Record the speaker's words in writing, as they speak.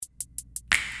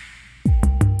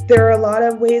there are a lot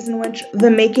of ways in which the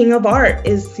making of art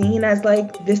is seen as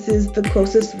like, this is the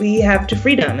closest we have to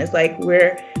freedom. It's like we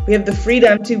have the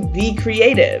freedom to be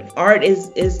creative. Art is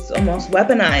almost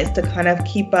weaponized to kind of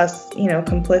keep us,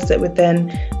 complicit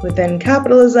within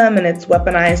capitalism, and it's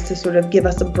weaponized to sort of give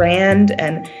us a brand.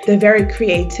 And the very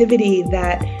creativity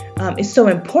that is so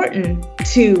important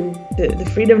to the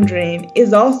freedom dream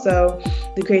is also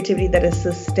the creativity that is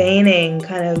sustaining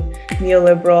kind of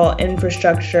neoliberal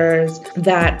infrastructures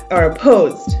that are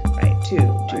opposed, right, to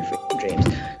freedom dreams.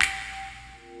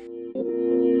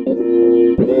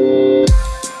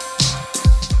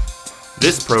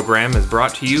 This program is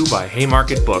brought to you by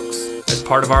Haymarket Books as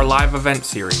part of our live event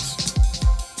series.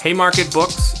 Haymarket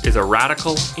Books is a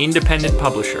radical, independent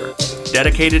publisher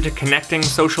dedicated to connecting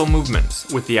social movements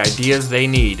with the ideas they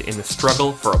need in the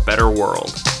struggle for a better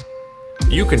world.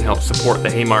 You can help support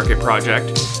the Haymarket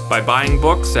Project by buying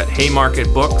books at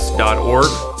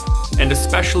haymarketbooks.org, and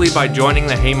especially by joining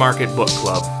the Haymarket Book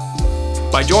Club.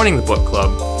 By joining the book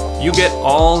club, you get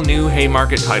all new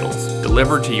Haymarket titles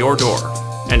delivered to your door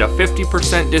and a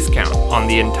 50% discount on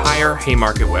the entire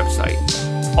Haymarket website,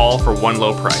 all for one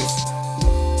low price.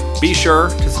 Be sure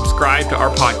to subscribe to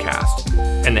our podcast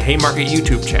and the Haymarket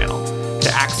YouTube channel to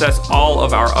access all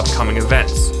of our upcoming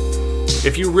events.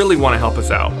 If you really want to help us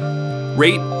out,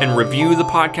 rate and review the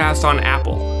podcast on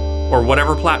Apple or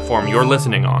whatever platform you're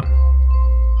listening on.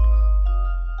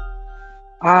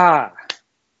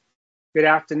 Good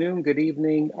afternoon, good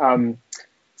evening.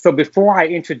 So before I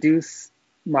introduce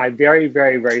my very,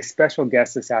 very, very special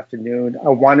guest this afternoon, I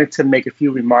wanted to make a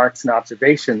few remarks and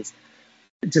observations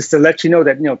just to let you know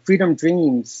that, Freedom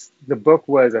Dreams, the book,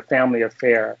 was a family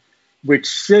affair, which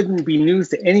shouldn't be news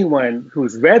to anyone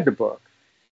who's read the book.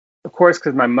 Of course,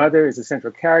 because my mother is a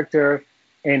central character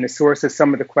and the source of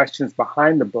some of the questions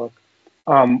behind the book,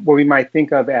 what we might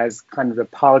think of as kind of the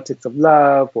politics of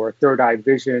love or third eye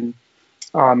vision,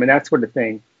 and that sort of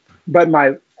thing. But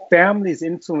my family's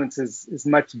influence is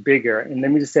much bigger. And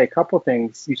let me just say a couple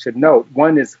things you should note.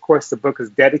 One is, of course, the book is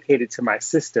dedicated to my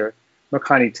sister,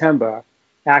 Makani Temba,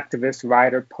 activist,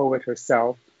 writer, poet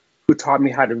herself, who taught me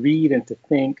how to read and to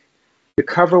think. The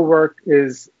cover work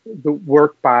is the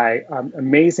work by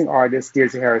amazing artist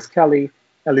Deirdre Harris Kelly,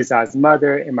 Eliza's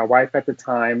mother, and my wife at the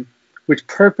time, which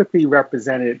perfectly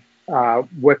represented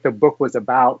what the book was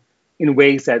about in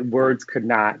ways that words could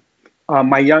not.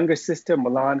 My younger sister,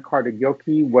 Milan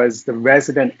Carter-Gilkey, was the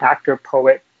resident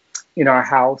actor-poet in our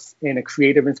house and a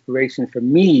creative inspiration for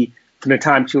me from the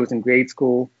time she was in grade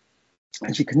school.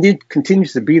 And she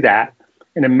continues to be that,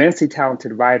 an immensely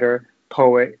talented writer,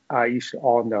 poet, you should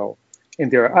all know. And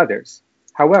there are others.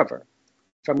 However,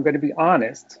 if I'm going to be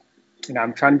honest, and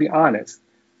I'm trying to be honest,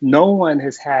 no one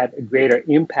has had a greater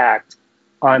impact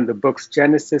on the book's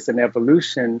genesis and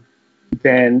evolution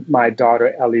than my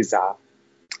daughter, Eliza.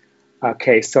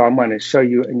 Okay, so I'm going to show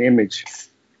you an image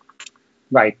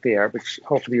right there, which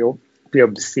hopefully you'll be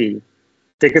able to see.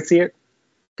 They can see it?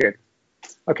 Good.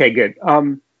 Okay, good.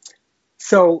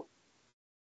 So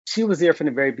she was there from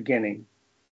the very beginning.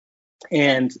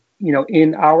 And,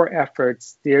 in our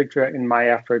efforts, Deirdre and my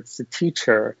efforts to teach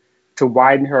her, to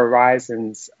widen her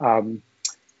horizons,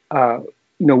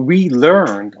 we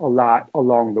learned a lot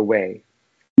along the way.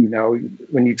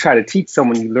 When you try to teach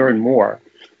someone, you learn more.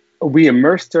 We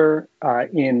immersed her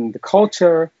in the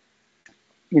culture,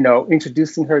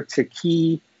 introducing her to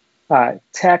key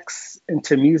texts and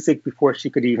to music before she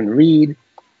could even read.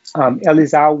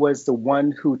 Eliza was the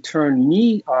one who turned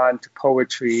me on to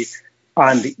poetry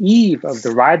on the eve of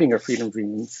the writing of Freedom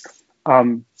Dreams.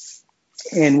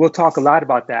 And we'll talk a lot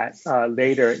about that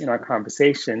later in our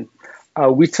conversation.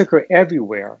 We took her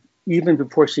everywhere, even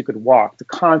before she could walk, to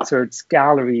concerts,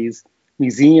 galleries,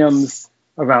 museums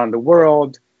around the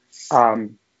world.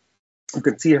 You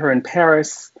could see her in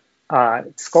Paris,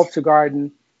 Sculpture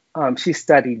Garden. She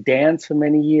studied dance for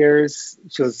many years.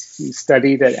 She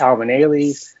studied at Alvin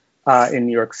Ailey in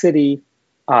New York City.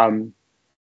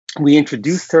 We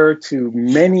introduced her to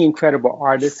many incredible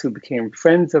artists who became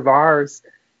friends of ours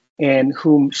and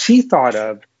whom she thought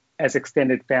of as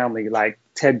extended family, like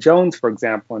Ted Jones, for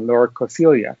example, and Laura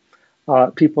Cosilia.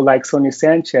 People like Sonia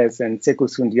Sanchez and Sekou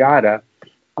Sundiata.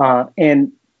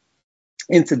 And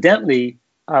incidentally,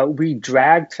 we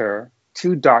dragged her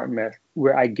to Dartmouth,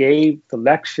 where I gave the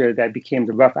lecture that became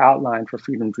the rough outline for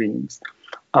Freedom Dreams.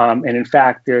 And in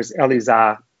fact, there's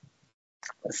Eliza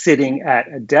sitting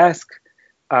at a desk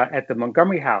at the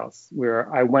Montgomery House, where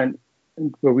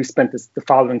we spent the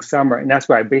following summer. And that's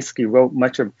where I basically wrote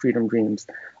much of Freedom Dreams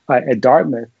at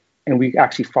Dartmouth. And we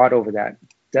actually fought over that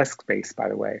desk space, by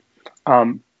the way.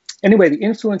 Anyway, the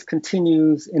influence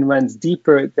continues and runs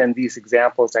deeper than these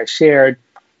examples I shared.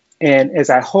 And as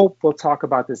I hope we'll talk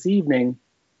about this evening,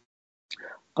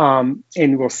 and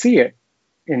we'll see it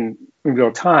in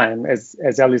real time, as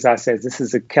Elizad says, this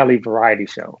is a Kelly variety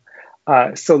show.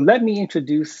 So let me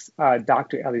introduce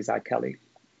Dr. Elizad Kelly.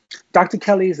 Dr.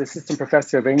 Kelly is Assistant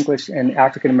Professor of English and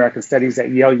African American Studies at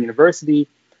Yale University.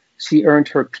 She earned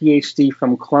her PhD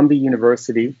from Columbia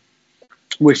University,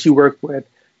 where she worked with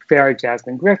Farah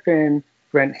Jasmine Griffin,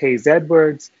 Brent Hayes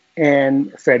Edwards,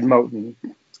 and Fred Moten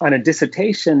on a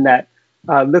dissertation that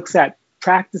looks at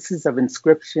practices of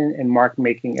inscription and mark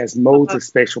making as modes of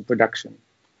spatial production,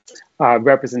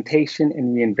 representation,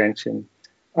 and reinvention.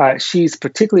 She's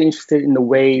particularly interested in the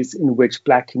ways in which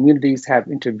Black communities have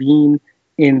intervened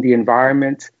in the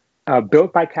environment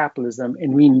built by capitalism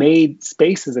and remade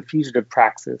spaces of fugitive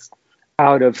praxis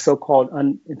out of so-called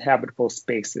uninhabitable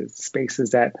spaces,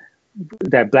 spaces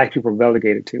that Black people are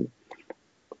relegated to.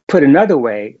 Put another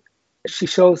way, she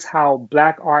shows how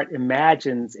Black art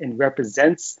imagines and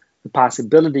represents the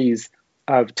possibilities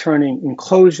of turning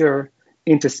enclosure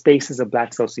into spaces of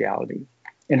Black sociality.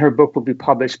 And her book will be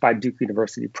published by Duke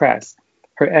University Press.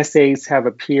 Her essays have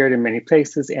appeared in many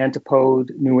places: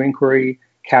 Antipode, New Inquiry,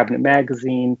 Cabinet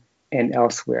Magazine, and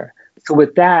elsewhere. So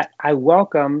with that, I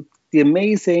welcome the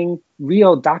amazing,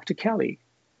 real Dr. Kelly,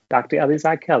 Dr.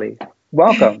 Elizad Kelly.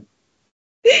 Welcome.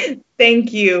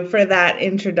 Thank you for that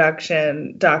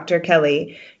introduction, Dr.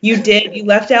 Kelly. You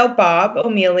left out Bob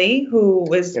O'Meally, who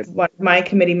was one of my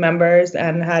committee members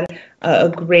and had a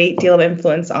great deal of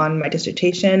influence on my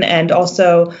dissertation. And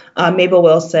also Mabel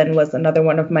Wilson was another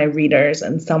one of my readers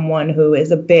and someone who is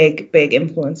a big, big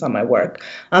influence on my work.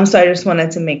 So I just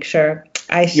wanted to make sure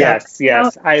I shout.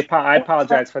 Yes. I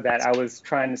apologize for that. I was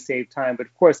trying to save time, but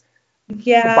of course,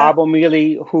 yeah. Bob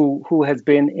O'Meally, who has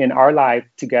been in our life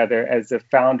together as the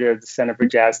founder of the Center for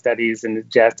Jazz Studies and the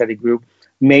Jazz Study Group.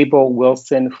 Mabel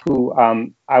Wilson, who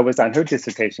I was on her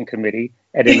dissertation committee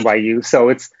at NYU. So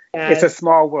it's a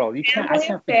small world. I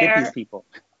can't forget these people.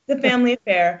 It's a family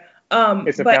affair.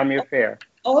 It's a family affair.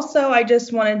 Also, I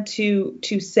just wanted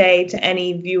to say to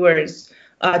any viewers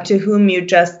to whom you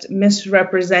just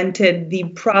misrepresented the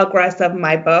progress of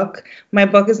my book. My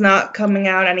book is not coming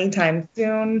out anytime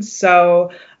soon,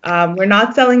 so we're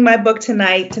not selling my book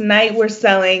tonight. Tonight we're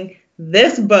selling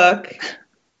this book,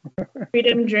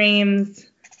 Freedom Dreams,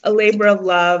 A Labor of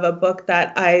Love, a book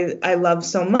that I love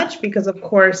so much because, of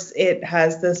course, it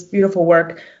has this beautiful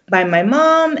work by my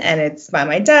mom and it's by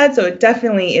my dad, so it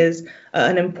definitely is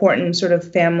an important sort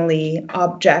of family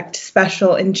object,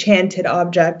 special, enchanted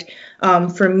object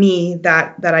for me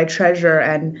that I treasure,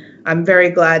 and I'm very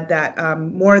glad that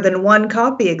more than one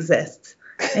copy exists.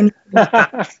 And you can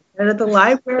get it at the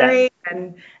library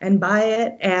and buy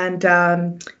it, and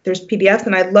there's PDFs,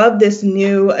 and I love this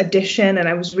new edition, and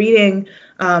I was reading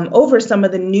over some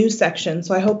of the new sections,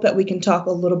 so I hope that we can talk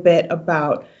a little bit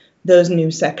about those new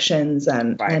sections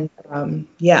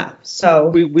so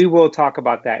we will talk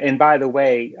about that. And by the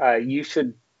way, you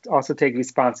should also take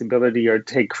responsibility or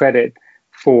take credit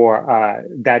for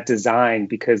that design,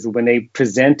 because when they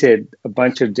presented a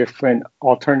bunch of different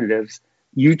alternatives,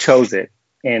 you chose it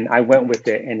and I went with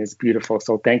it, and it's beautiful.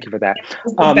 So thank you for that.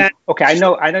 Okay, I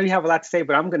know you have a lot to say,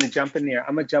 but I'm going to jump in there.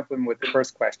 I'm going to jump in with the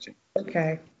first question.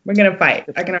 Okay, we're going to fight.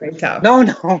 I can already tell. No,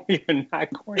 you're not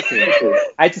going to.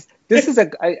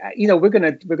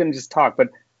 We're going to just talk. But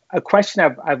a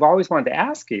question I've always wanted to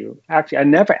ask you. Actually, I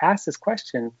never asked this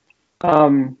question.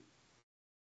 When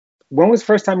was the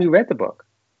first time you read the book?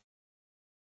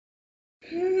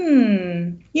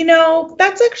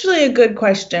 That's actually a good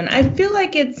question. I feel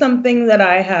like it's something that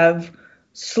I have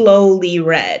slowly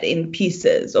read in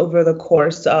pieces over the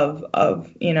course of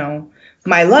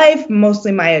my life,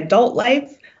 mostly my adult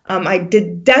life. I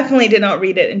definitely did not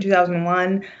read it in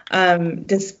 2001,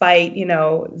 despite,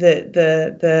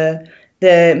 the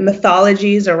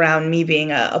mythologies around me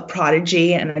being a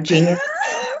prodigy and a genius.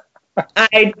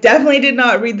 I definitely did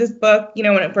not read this book,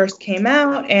 when it first came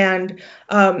out, and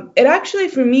it actually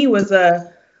for me was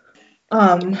a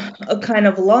kind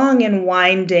of long and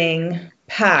winding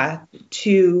path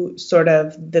to sort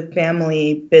of the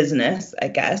family business, I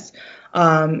guess.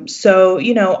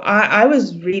 I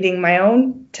was reading my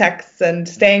own texts and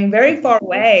staying very far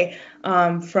away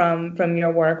from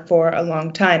your work for a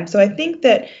long time. So I think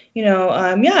that,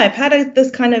 I've had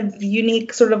this kind of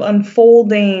unique sort of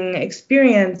unfolding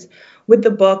experience with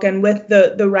the book and with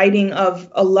the writing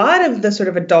of a lot of the sort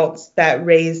of adults that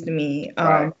raised me,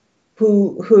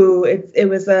 who it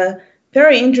was a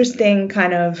very interesting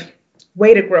kind of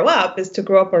way to grow up is to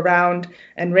grow up around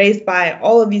and raised by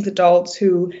all of these adults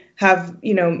who have,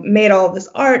 made all of this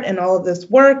art and all of this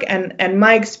work. And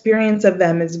my experience of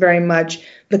them is very much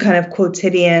the kind of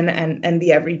quotidian and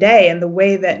the everyday, and the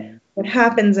way that what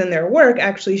happens in their work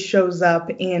actually shows up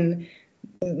in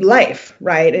life,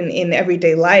 right? In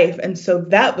everyday life. And so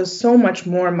that was so much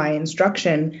more my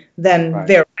instruction than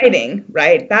their writing,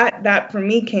 right? That for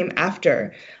me came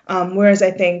after. Whereas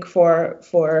I think for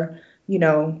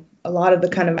a lot of the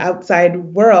kind of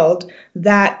outside world,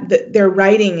 that their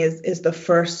writing is the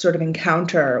first sort of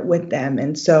encounter with them.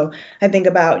 And so I think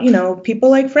about, people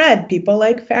like Fred, people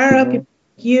like Farah, people like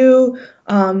you,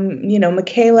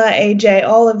 Michaela, AJ,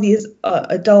 all of these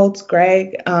adults,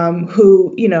 Greg,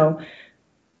 who,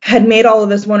 had made all of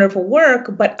this wonderful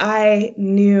work, but I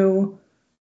knew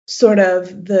sort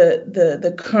of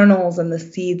the kernels and the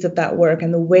seeds of that work,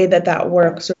 and the way that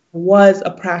work sort of was a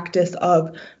practice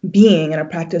of being and a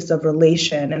practice of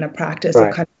relation and a practice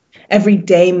of kind of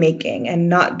everyday making, and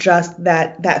not just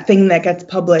that thing that gets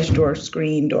published or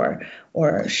screened or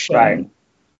shown. Right.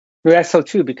 Well, that's so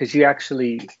true, because you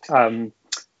actually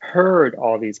heard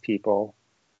all these people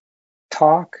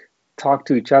talk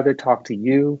to each other, talk to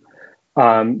you.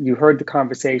 You heard the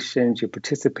conversations, you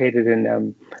participated in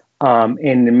them. And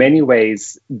in many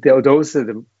ways, those are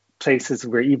the places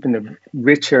where even the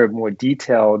richer, more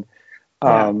detailed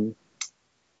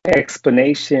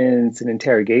explanations and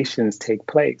interrogations take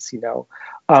place,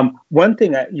 One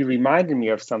thing that you reminded me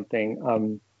of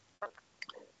something,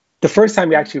 the first time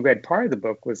we actually read part of the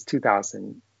book was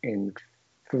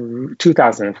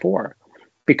 2004,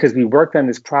 because we worked on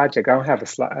this project. I don't have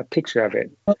a picture of it.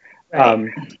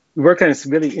 We worked on this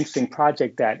really interesting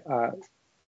project that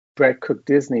Brett Cook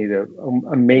Disney, the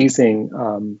amazing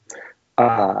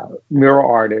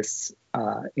mural artist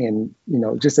and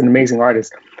just an amazing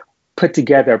artist, put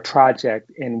together a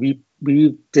project, and we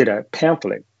did a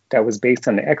pamphlet that was based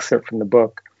on an excerpt from the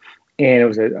book, and it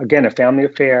was again a family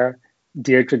affair.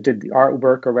 Deirdre did the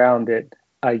artwork around it.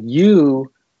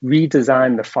 You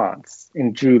redesigned the fonts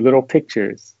and drew little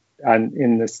pictures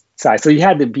in the side, so you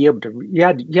had to be able to you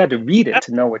had to read it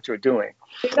to know what you're doing.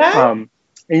 And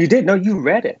you did. No, you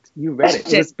read it.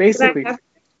 It was basically,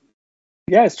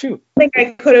 yeah, it's true. I think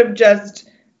I could have just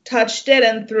touched it,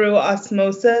 and through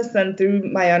osmosis and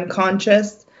through my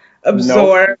unconscious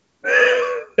absorb.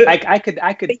 Nope. I could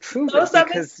prove it,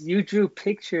 because you drew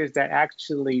pictures that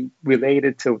actually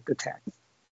related to the text,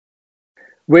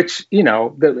 which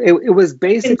it was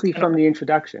basically from the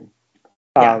introduction.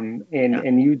 And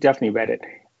you definitely read it.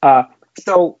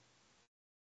 So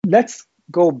let's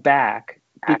go back,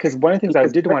 because one of the things I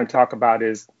did want to talk about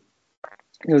is,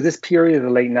 this period of the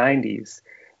late 90s,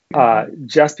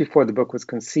 just before the book was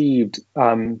conceived,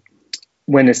 when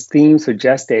its themes were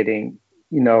gestating,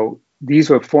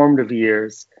 these were formative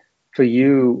years for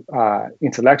you,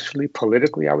 intellectually,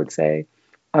 politically, I would say.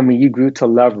 I mean, you grew to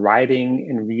love writing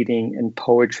and reading and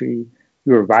poetry.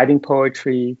 You were writing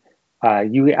poetry.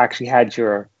 You actually had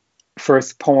your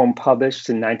first poem published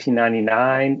in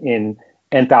 1999 in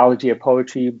Anthology of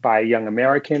Poetry by Young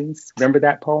Americans. Remember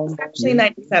that poem? Actually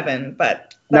 97,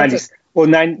 but...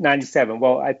 97.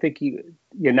 Well, I think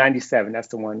you're 97. That's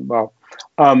the one. Well,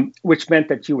 which meant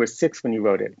that you were 6 when you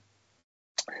wrote it.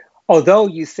 Although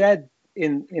you said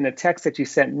in a text that you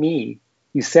sent me,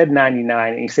 you said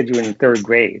 99, and you said you were in 3rd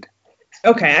grade.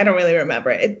 Okay, I don't really remember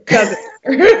it. It doesn't.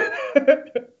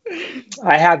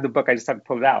 I have the book. I just have to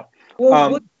pull it out.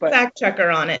 We'll fact checker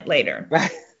on it later.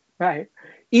 Right.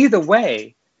 Either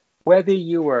way, whether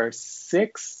you were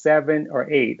 6, 7, or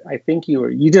 8, I think you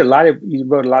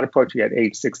wrote a lot of poetry at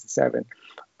age 6 to 7.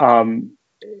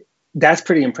 That's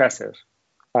pretty impressive,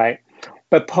 right?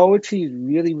 But poetry is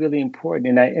really, really important.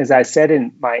 And as I said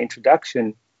in my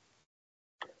introduction,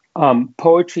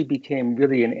 poetry became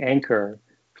really an anchor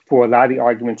for a lot of the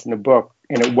arguments in the book.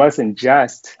 And it wasn't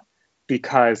just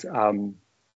because I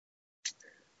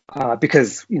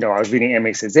was reading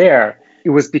Aimé Césaire. It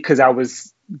was because I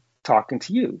was talking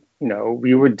to you.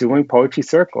 We were doing Poetry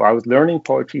Circle. I was learning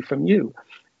poetry from you.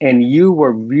 And you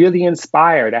were really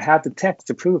inspired. I have the text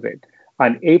to prove it.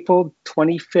 On April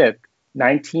 25th,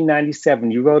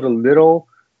 1997, you wrote a little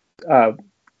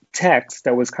text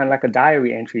that was kind of like a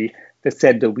diary entry that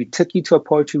said that we took you to a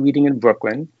poetry reading in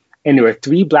Brooklyn, and there were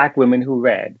 3 Black women who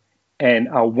read, and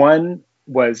one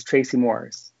was Tracy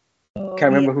Morris. Can't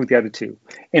remember who the other 2.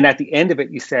 And at the end of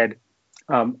it, you said,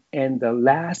 and the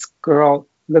last girl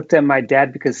looked at my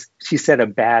dad because she said a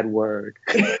bad word.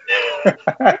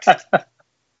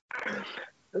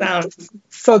 sounds.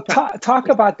 So talk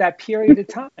about that period of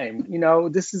time.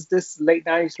 This is this late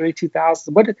 90s, early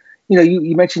 2000s.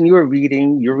 You mentioned you're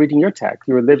reading your text,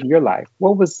 you were living your life.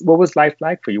 What was life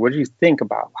like for you? What did you think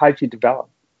about? How did you develop?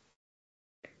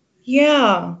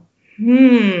 Yeah.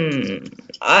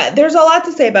 There's a lot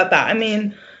to say about that. I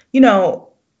mean,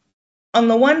 on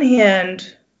the one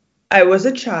hand, I was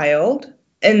a child,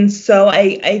 and so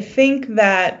I think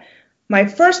that my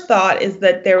first thought is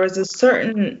that there's a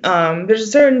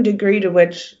certain degree to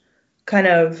which kind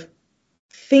of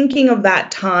thinking of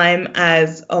that time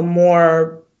as a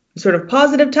more sort of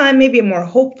positive time, maybe a more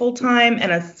hopeful time,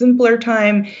 and a simpler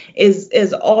time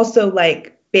is also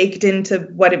like baked into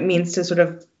what it means to sort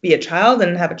of be a child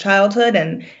and have a childhood,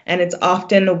 and it's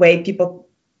often a way people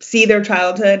see their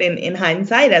childhood in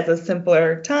hindsight as a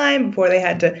simpler time before they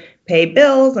had to pay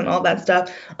bills and all that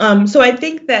stuff. So I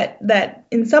think that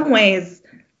in some ways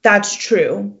that's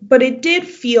true, but it did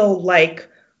feel like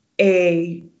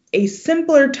a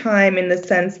simpler time in the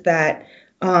sense that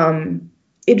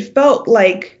it felt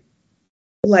like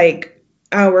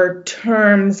our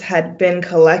terms had been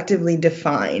collectively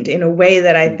defined in a way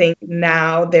that I think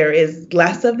now there is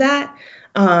less of that.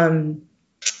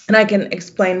 And I can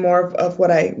explain more of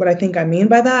what I think I mean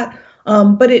by that.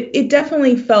 But it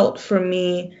definitely felt for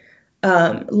me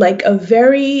like a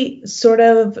very sort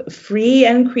of free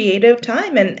and creative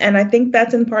time. And I think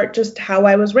that's in part just how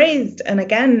I was raised. And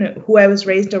again, who I was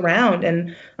raised around.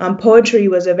 And poetry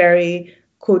was a very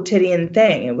quotidian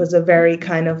thing. It was a very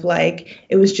kind of like,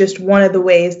 it was just one of the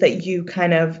ways that you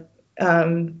kind of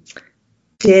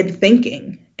did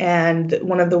thinking, and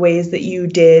one of the ways that you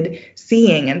did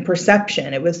seeing and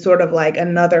perception. It was sort of like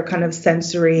another kind of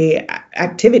sensory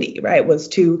activity, right? Was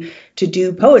to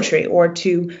do poetry or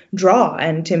to draw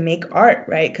and to make art,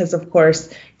 right? Because of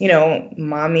course,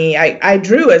 mommy, I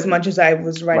drew as much as I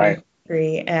was writing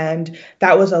poetry, and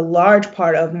that was a large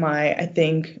part of my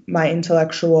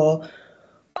intellectual.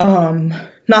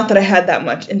 Not that I had that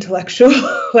much intellectual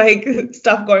like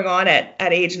stuff going on at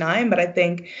age 9, but I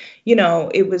think,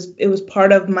 it was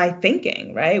part of my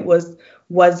thinking, right? Was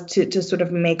to sort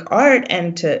of make art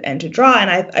and to draw. And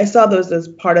I saw those as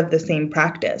part of the same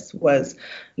practice, was,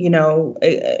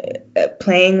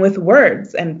 playing with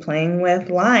words and playing with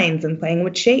lines and playing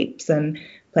with shapes and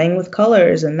playing with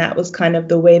colors. And that was kind of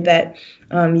the way that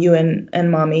you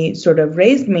and mommy sort of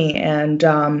raised me. And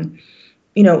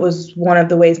it was one of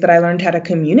the ways that I learned how to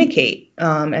communicate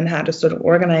and how to sort of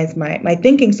organize my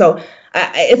thinking. So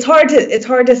it's hard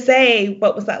to say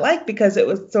what was that like, because it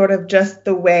was sort of just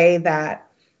the way that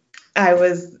I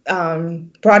was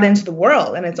brought into the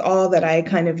world, and it's all that I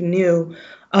kind of knew.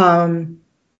 And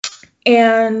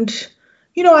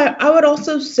I would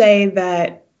also say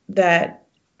that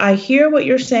I hear what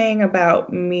you're saying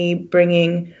about me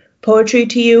bringing poetry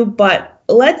to you, but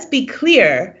let's be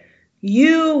clear.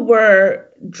 You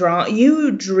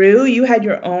drew, you had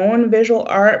your own visual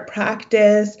art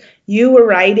practice, you were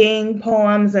writing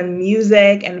poems and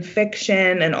music and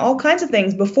fiction and all kinds of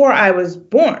things before I was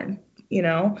born,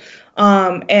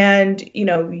 and,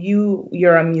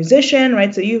 you're a musician,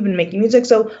 right? So you've been making music.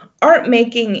 So art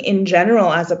making in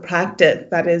general as a practice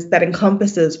that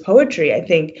encompasses poetry, I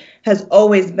think, has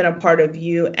always been a part of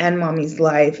you and mommy's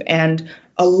life and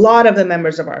a lot of the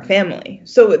members of our family.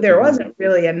 So there wasn't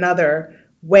really another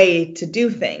way to do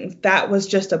things. That was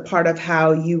just a part of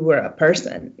how you were a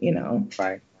person,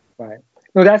 Right.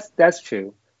 No, that's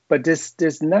true. But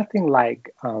there's nothing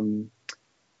like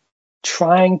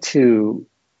trying to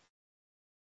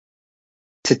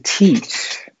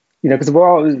teach, because we're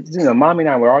always, mommy and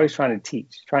I were always trying to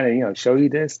teach, trying to, show you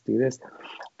this, do this.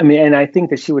 I mean, and I think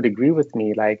that she would agree with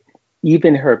me, like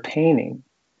even her painting,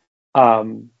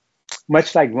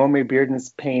 much like Romare Bearden's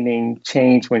painting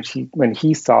changed when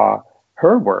he saw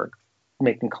her work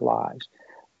making collage.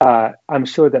 I'm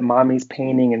sure that mommy's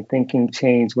painting and thinking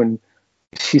changed when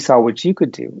she saw what you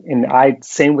could do. And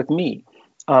same with me.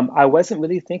 I wasn't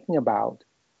really thinking about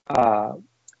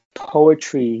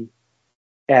poetry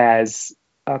as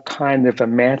a kind of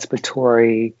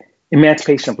emancipation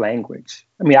of language.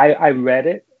 I mean, I read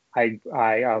it.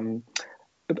 In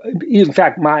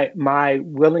fact, my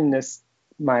willingness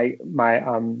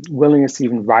to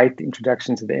even write the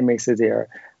introduction to the Aimé Césaire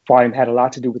volume had a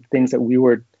lot to do with things that we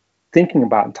were thinking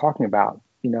about and talking about,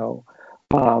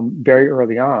 very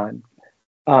early on.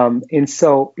 And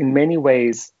so in many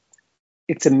ways,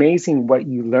 it's amazing what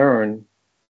you learn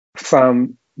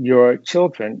from your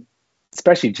children,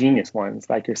 especially genius ones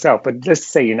like yourself. But let's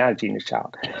say you're not a genius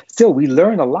child. Still, we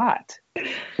learn a lot.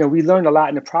 We learn a lot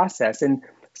in the process. And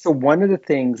so one of the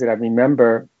things that I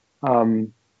remember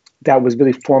that was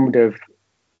really formative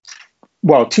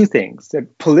well, two things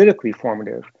that politically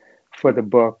formative for the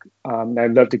book.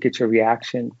 I'd love to get your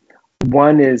reaction.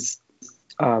 One is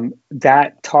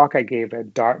that talk I gave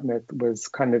at Dartmouth was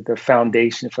kind of the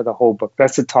foundation for the whole book.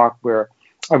 That's the talk where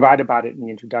I write about it in the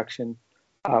introduction,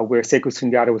 where Sekou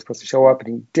Sundiata was supposed to show up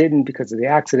and he didn't because of the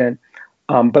accident.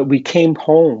 But we came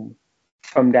home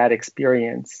from that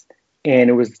experience, and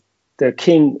it was the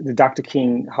Dr.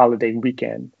 King holiday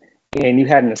weekend, and you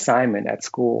had an assignment at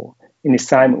school. And the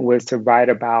assignment was to write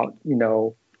about,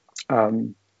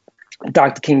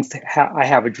 Dr. King's I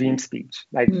Have a Dream speech,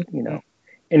 like,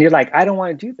 and you're like, I don't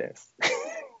want to do this.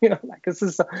 Like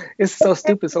it's so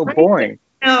stupid, so boring.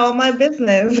 No, my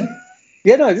business.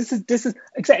 Yeah, no, this is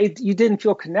exactly, you didn't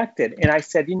feel connected. And I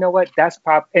said, you know what,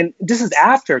 and this is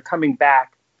after coming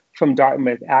back from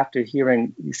Dartmouth, after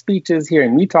hearing these speeches,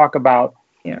 hearing me talk about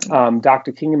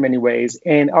Dr. King in many ways.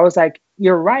 And I was like,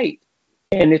 you're right.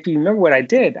 And if you remember what I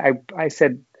did, I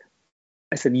said,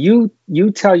 you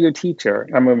tell your teacher,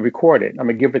 I'm going to record it, I'm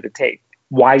going to give her the tape,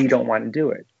 why you don't want to do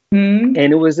it. Mm-hmm.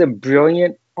 And it was a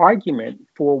brilliant argument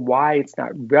for why it's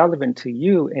not relevant to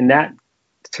you. And that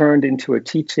turned into a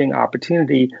teaching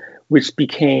opportunity, which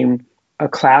became a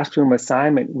classroom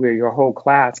assignment where your whole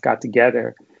class got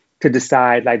together to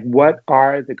decide, like, what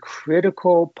are the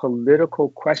critical political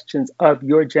questions of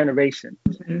your generation?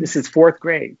 Mm-hmm. This is fourth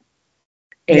grade.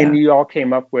 And you all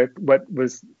came up with what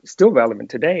was still relevant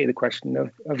today, the question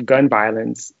of gun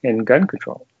violence and gun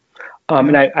control.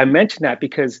 And I mention that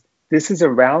because this is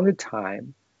around the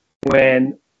time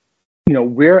when,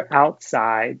 we're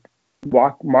outside,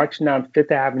 marching down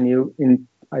Fifth Avenue in,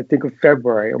 I think, of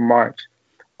February or March,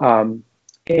 and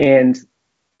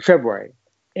February.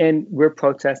 And we're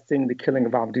protesting the killing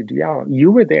of Amadou Diallo.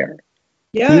 You were there.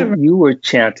 Yeah. You were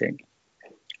chanting.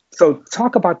 So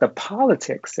talk about the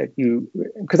politics that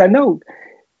because I know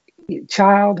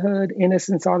childhood,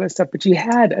 innocence, all that stuff, but you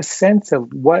had a sense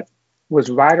of what was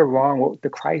right or wrong, what the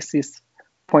crisis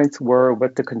points were,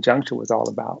 what the conjuncture was all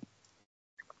about.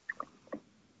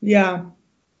 Yeah.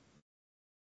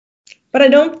 But I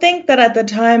don't think that at the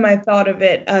time I thought of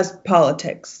it as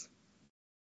politics.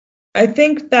 I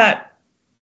think that,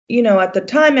 at the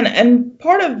time, and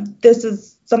part of this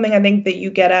is something I think that you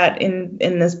get at in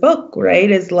this book,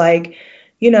 right, is like,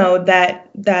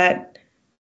 that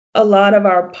a lot of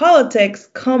our politics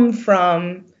come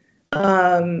from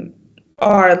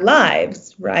our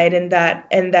lives, right, and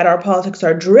that our politics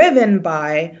are driven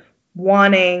by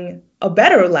wanting a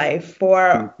better life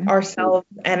for ourselves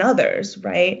and others,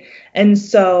 right? And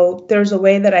so there's a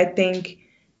way that I think,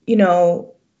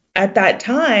 at that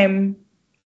time,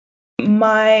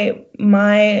 my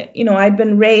I'd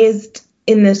been raised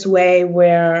in this way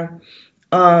where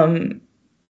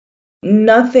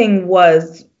nothing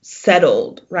was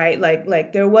settled, right?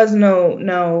 Like there was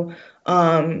no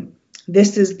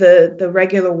this is the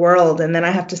regular world, and then I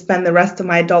have to spend the rest of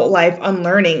my adult life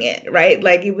unlearning it, right?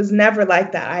 Like it was never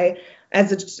like that.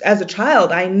 As a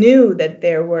child, I knew that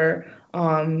there were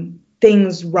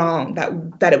things wrong,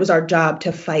 that it was our job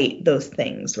to fight those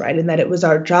things, right? And that it was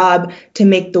our job to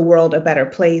make the world a better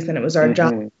place, and it was our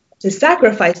job to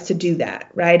sacrifice to do that,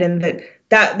 right? And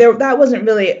that wasn't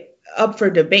really up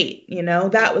for debate,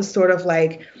 that was sort of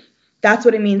like, that's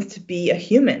what it means to be a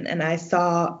human. And I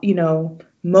saw,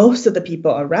 most of the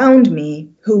people around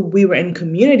me who we were in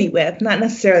community with, not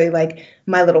necessarily like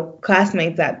my little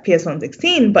classmates at PS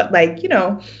 116, but like,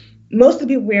 most of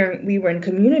the people we were in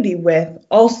community with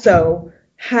also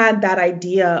had that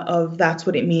idea of that's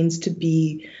what it means to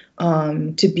be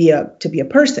a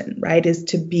person, right? Is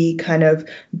to be kind of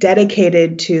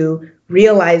dedicated to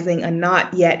realizing a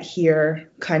not yet here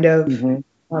kind of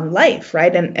life,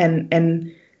 right?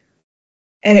 And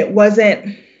it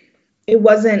wasn't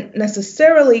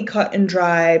necessarily cut and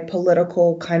dry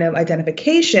political kind of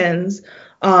identifications.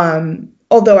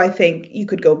 Although I think you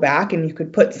could go back and you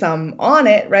could put some on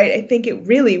it, right? I think it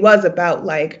really was about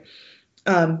like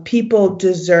people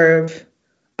deserve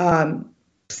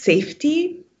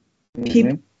safety,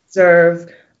 people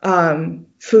deserve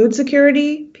food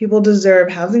security, people deserve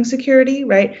housing security,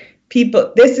 right?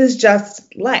 This is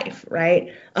just life,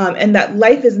 right? And that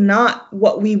life is not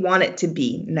what we want it to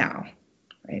be now.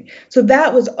 Right. So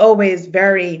that was always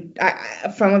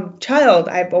from a child,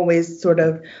 I've always sort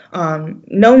of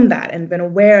known that and been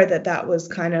aware that was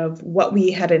kind of what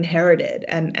we had inherited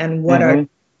and what our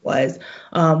was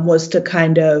to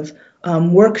kind of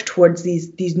work towards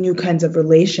these new kinds of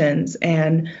relations.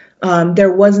 And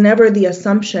there was never the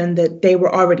assumption that they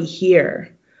were already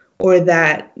here or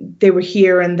that they were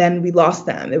here and then we lost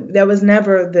them. That was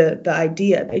never the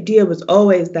idea. The idea was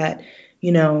always that,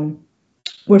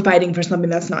 we're fighting for something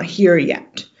that's not here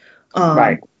yet.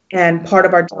 Right. And part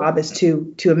of our job is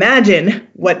to imagine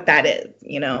what that is,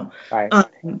 you know. Right.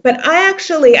 But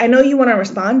I know you want to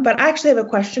respond, but I actually have a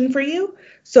question for you.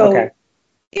 So Okay.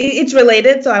 it's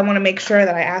related, so I want to make sure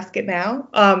that I ask it now.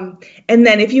 And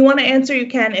then if you want to answer, you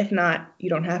can. If not, you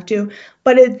don't have to.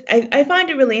 But I find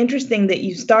it really interesting that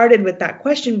you started with that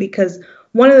question, because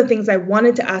one of the things I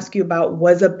wanted to ask you about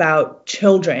was about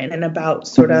children and about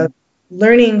sort of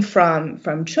learning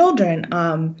from children.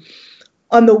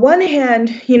 On the one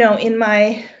hand, you know, in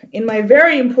my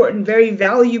very important, very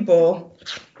valuable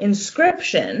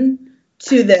inscription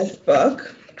to this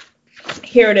book,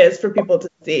 here it is for people to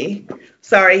see.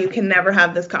 Sorry, you can never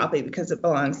have this copy because it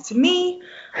belongs to me.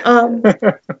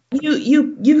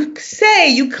 You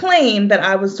claim that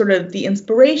I was sort of the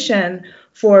inspiration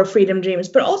for Freedom Dreams,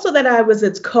 but also that I was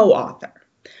its co-author.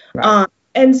 Right.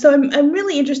 And so I'm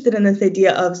really interested in this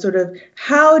idea of sort of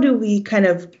how do we kind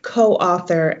of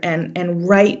co-author and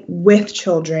write with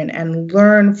children and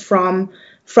learn from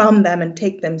them and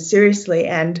take them seriously.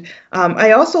 And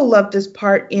I also love this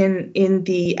part in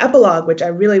the epilogue, which I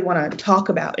really want to talk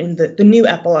about in the new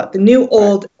epilogue, the new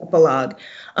old epilogue,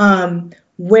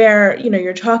 where, you know,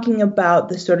 you're talking about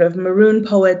the sort of Maroon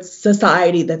Poets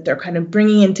Society that they're kind of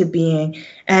bringing into being.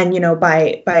 And, you know,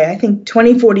 by I think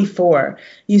 2044,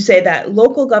 you say that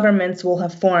local governments will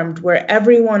have formed where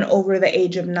everyone over the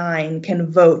age of 9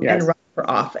 can vote and run for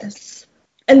office.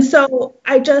 And so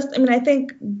I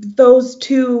think those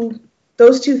two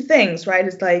things, right,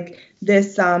 is like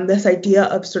this idea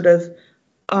of sort of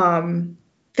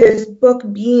this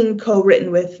book being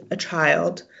co-written with a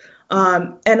child.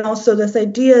 And also this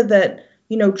idea that,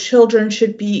 you know, children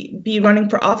should be running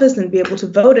for office and be able to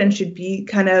vote and should be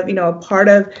kind of, you know, a part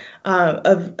of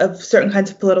certain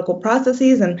kinds of political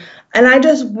processes. And I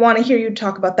just want to hear you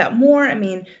talk about that more. I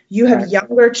mean, you have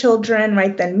younger children,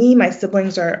 right, than me. My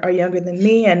siblings are younger than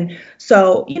me. And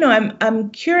so, you know, I'm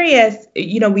curious,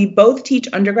 you know, we both teach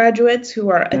undergraduates who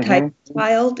are a type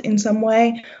child in some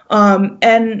way.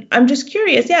 And I'm just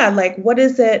curious, like,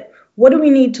 what do we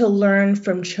need to learn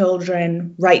from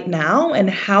children right now? And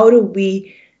how do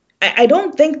we, I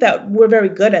don't think that we're very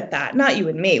good at that. Not you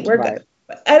and me, we're good.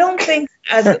 But I don't think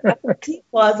as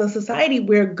people, as a society,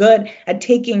 we're good at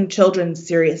taking children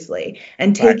seriously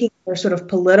and taking their sort of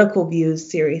political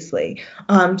views seriously.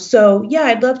 So yeah,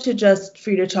 I'd love for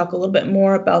you to talk a little bit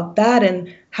more about that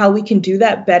and how we can do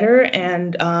that better,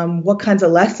 and what kinds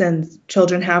of lessons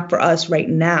children have for us right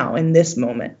now in this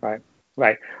moment.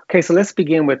 Right. Okay, so let's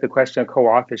begin with the question of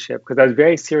co-authorship, because I was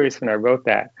very serious when I wrote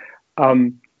that.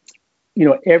 You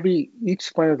know,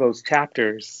 each one of those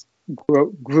chapters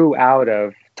grew out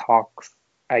of talks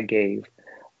I gave.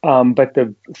 But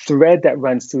the thread that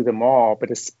runs through them all,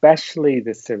 but especially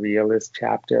the surrealist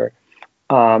chapter,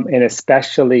 and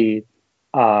especially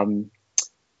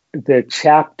the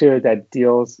chapter that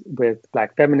deals with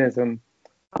Black feminism,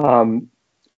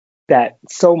 that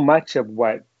so much of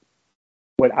what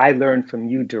I learned from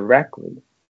you directly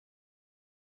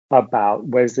about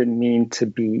what does it mean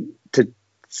to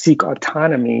seek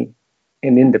autonomy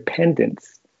and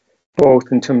independence,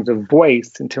 both in terms of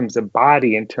voice, in terms of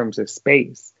body, in terms of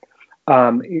space.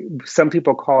 Some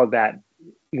people call that,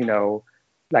 you know,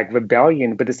 like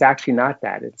rebellion, but it's actually not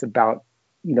that. It's about,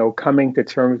 you know, coming to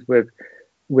terms with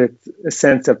a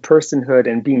sense of personhood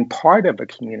and being part of a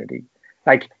community.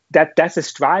 Like that's a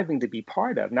striving to be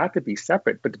part of, not to be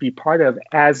separate, but to be part of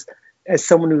as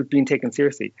someone who's being taken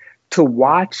seriously. To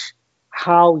watch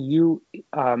how you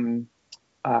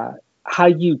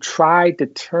try to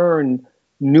turn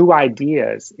new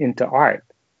ideas into art.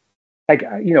 Like,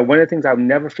 you know, one of the things I'll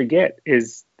never forget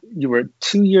is you were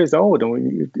 2 years old and we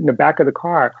were in the back of the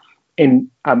car, and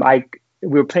we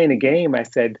were playing a game. I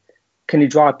said, "Can you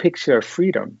draw a picture of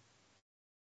freedom?"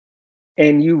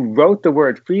 And you wrote the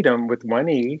word freedom with one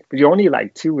E, but you're only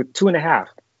like 2.5.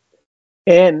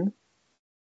 And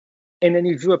then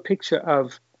you drew a picture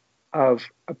of a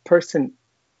person,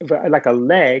 like a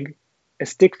leg, a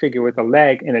stick figure with a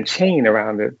leg and a chain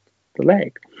around the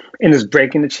leg, and it's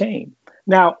breaking the chain.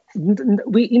 Now,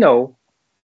 we, you know,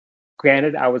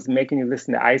 granted, I was making you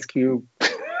listen to Ice Cube,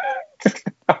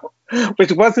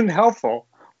 which wasn't helpful.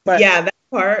 But yeah, that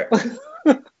part.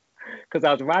 Because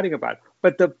I was writing about it.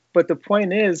 But the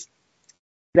point is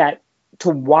that to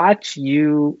watch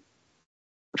you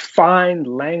find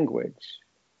language,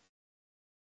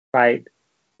 right,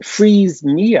 frees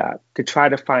me up to try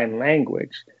to find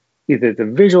language, either the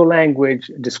visual language,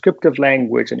 descriptive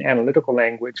language, and analytical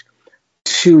language,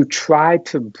 to try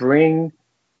to bring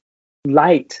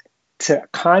light to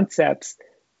concepts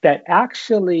that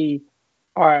actually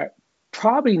are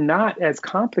probably not as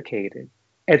complicated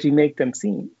as you make them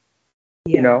seem.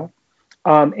 You know,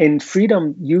 And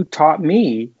freedom, you taught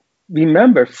me,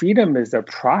 remember, freedom is a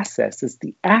process, it's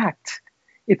the act.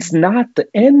 It's not the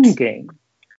end game.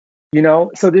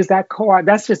 So there's that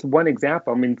that's just one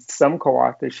example. I mean, some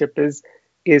co-authorship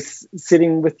is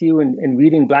sitting with you and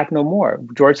reading Black No More,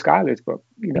 George Schuyler's book,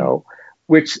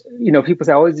 which, people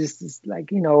say, oh, it's just like,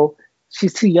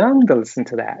 she's too young to listen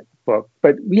to that book.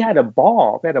 But we had a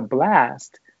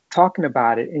blast talking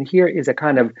about it. And here is a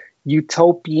kind of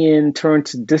utopian turned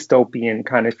to dystopian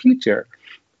kind of future.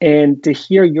 And to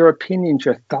hear your opinions,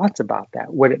 your thoughts about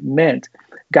that, what it meant,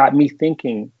 got me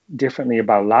thinking differently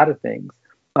about a lot of things.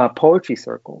 Poetry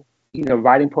Circle,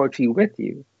 writing poetry with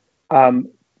you,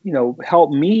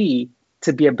 helped me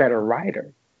to be a better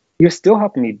writer. You're still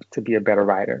helping me to be a better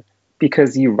writer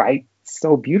because you write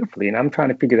so beautifully, and I'm trying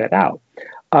to figure that out.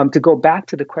 To go back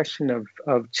to the question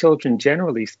of children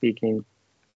generally speaking,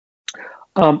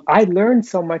 I learned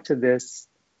so much of this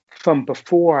from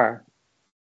before,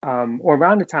 or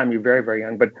around the time you're very, very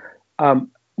young, but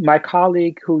my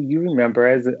colleague who you remember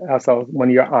as also one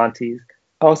of your aunties,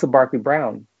 Elsa Barkley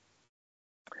Brown,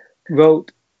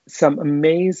 wrote some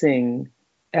amazing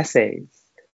essays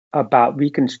about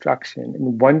Reconstruction.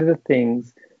 And one of the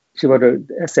things, she wrote an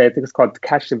essay, I think it's called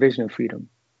Catch the Vision of Freedom.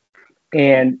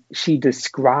 And she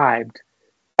described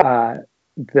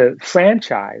the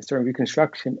franchise during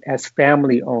Reconstruction as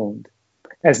family owned,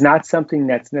 as not something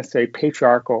that's necessarily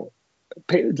patriarchal,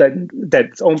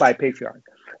 that's owned by a patriarch,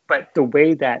 but the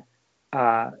way that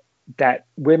that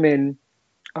women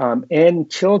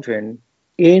and children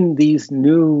in these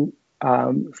new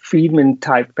freedmen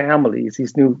type families,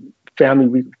 these new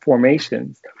family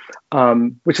formations,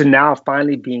 which are now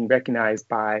finally being recognized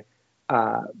by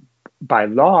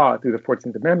law through the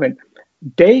 14th Amendment,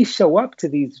 they show up to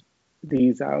these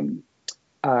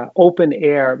open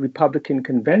air Republican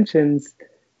conventions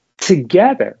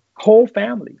together, whole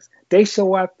families. They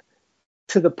show up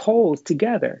to the polls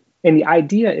together. And the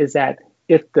idea is that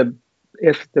if the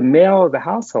male of the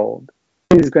household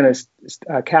is going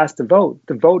to cast a vote,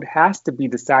 the vote has to be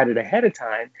decided ahead of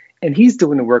time, and he's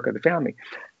doing the work of the family.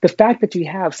 The fact that you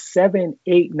have 7,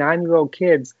 8, 9-year-old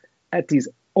kids at these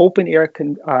open air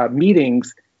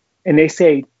meetings, and they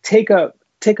say, take a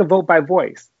vote by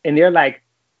voice, and they're like,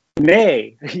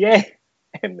 nay, yay.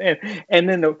 And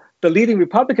then the leading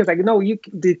Republican's like, no,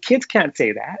 the kids can't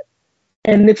say that.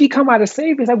 And if you come out of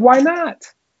safe, it's like, why not?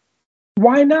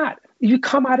 Why not? You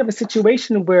come out of a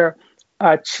situation where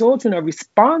children are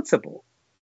responsible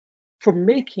for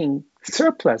making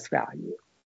surplus value,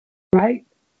 right?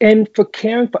 And for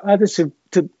caring for others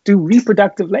to do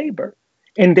reproductive labor.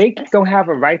 And they don't have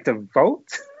a right to vote,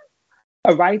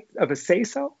 a right of a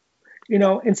say-so,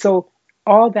 And so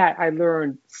all that I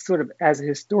learned sort of as a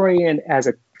historian, as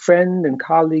a friend and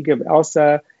colleague of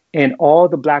Elsa, and all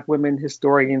the Black women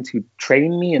historians who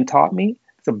trained me and taught me.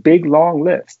 It's a big, long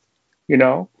list,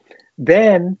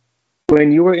 Then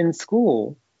when you were in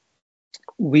school,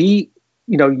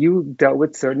 you dealt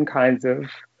with certain kinds of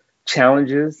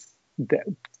challenges that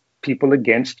people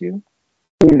against you,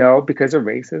 because of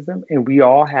racism. And we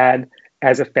all had,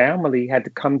 as a family, had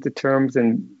to come to terms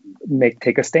and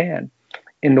take a stand.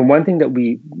 And the one thing that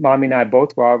Mommy and I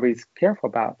both were always careful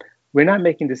about, we're not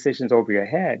making decisions over your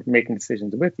head, we're making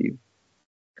decisions with you.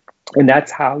 And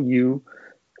that's how you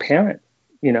parent,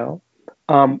 And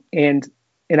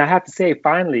I have to say,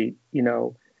 finally,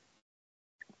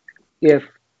 if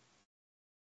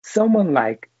someone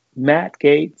like Matt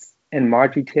Gaetz and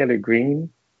Marjorie Taylor Greene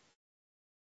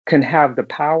can have the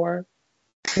power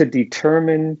to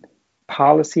determine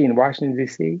policy in Washington,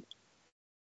 D.C.,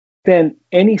 then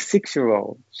any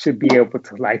 6-year-old should be able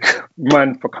to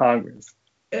run for Congress.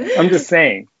 I'm just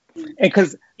saying. And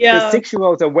because the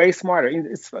 6-year-olds are way smarter.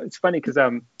 It's funny because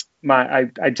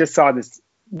I just saw this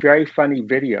very funny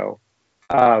video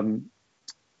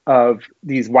of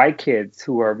these white kids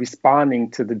who are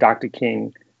responding to the Dr.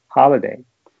 King holiday.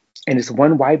 And this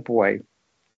one white boy,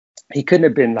 he couldn't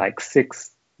have been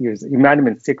 6 years, he might have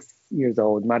been 6 years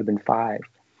old, might have been 5.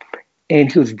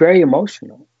 And he was very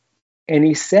emotional. And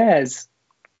he says,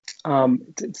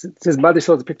 his mother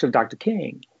shows a picture of Dr.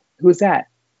 King. Who is that?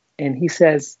 And he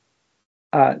says,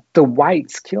 the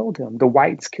whites killed him. The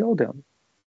whites killed him.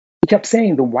 He kept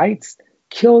saying, the whites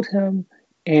killed him.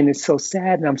 And it's so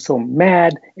sad. And I'm so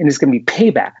mad. And it's going to be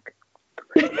payback.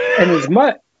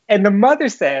 And the mother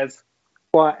says,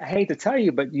 well, I hate to tell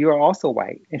you, but you're also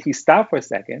white. And he stopped for a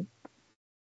second.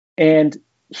 And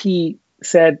he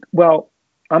said, well,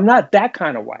 I'm not that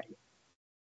kind of white.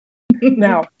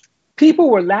 Now, people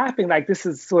were laughing like this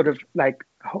is sort of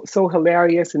so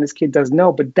hilarious and this kid doesn't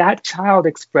know, but that child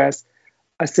expressed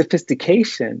a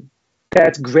sophistication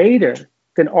that's greater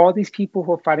than all these people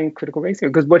who are fighting critical race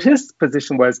theory. Because what his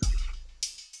position was,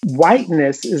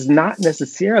 whiteness is not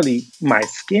necessarily my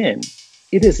skin.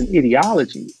 It is an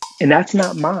ideology, and that's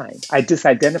not mine. I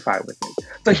disidentify with it.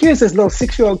 So here's this little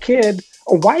 6-year-old kid,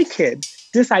 a white kid,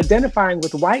 disidentifying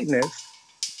with whiteness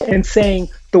and saying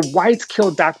the whites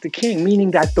killed Dr. King,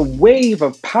 meaning that the wave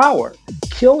of power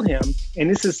killed him, and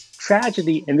this is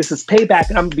tragedy, and this is payback,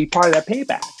 and I'm gonna be part of that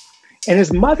payback. And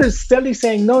his mother's steadily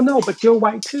saying, no, but you're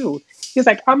white too. He's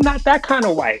like, I'm not that kind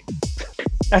of white.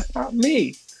 That's not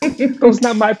me. Those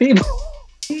not my people.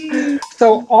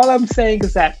 So all I'm saying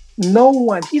is that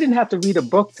he didn't have to read a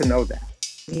book to know that.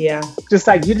 Yeah. Just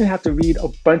like you didn't have to read a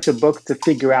bunch of books to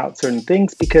figure out certain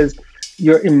things, because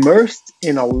you're immersed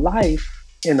in a life,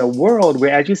 in a world where,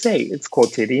 as you say, it's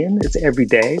quotidian, it's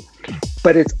everyday,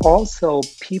 but it's also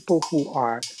people who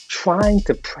are trying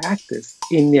to practice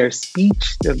in their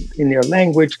speech, in their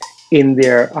language, in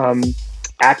their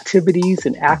activities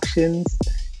and actions,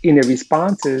 in their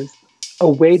responses, a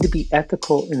way to be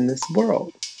ethical in this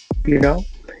world, you know?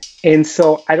 And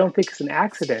so I don't think it's an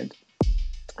accident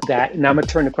that, and I'm gonna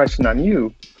turn the question on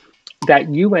you,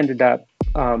 that you ended up,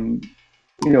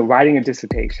 writing a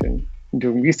dissertation,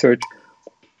 doing research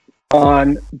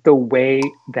on the way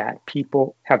that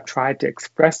people have tried to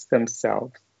express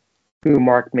themselves through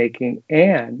mark making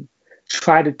and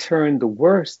try to turn the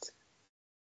worst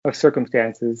of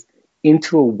circumstances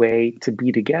into a way to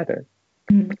be together.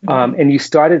 Mm-hmm. And you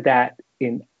started that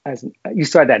in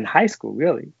high school,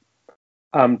 really.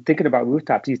 Thinking about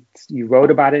rooftops, you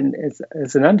wrote about it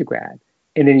as an undergrad,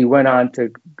 and then you went on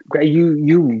to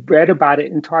you read about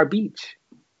it in Tar Beach,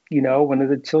 one of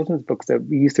the children's books that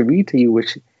we used to read to you,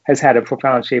 which has had a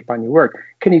profound shape on your work.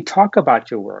 Can you talk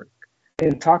about your work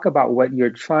and talk about what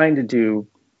you're trying to do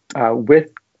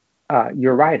with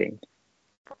your writing?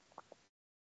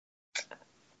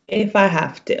 If I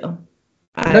have to.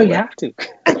 No, you have to.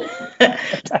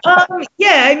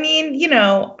 Yeah, I mean,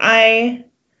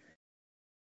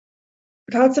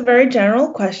 that's a very general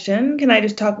question. Can I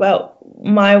just talk about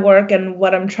my work and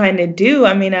what I'm trying to do?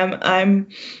 I mean,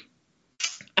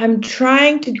 I'm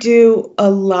trying to do a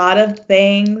lot of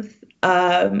things.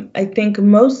 I think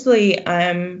mostly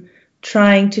I'm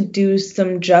trying to do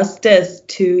some justice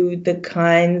to the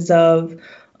kinds of,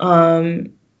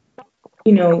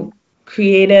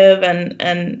 creative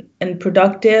and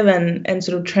productive and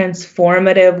sort of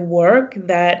transformative work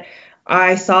that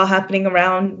I saw happening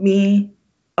around me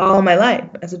all my life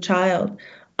as a child.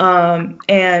 And,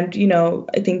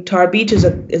 I think Tar Beach is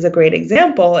a great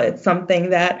example. It's something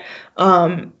that,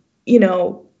 and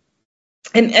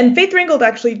Faith Ringgold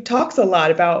actually talks a lot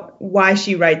about why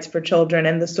she writes for children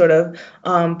and the sort of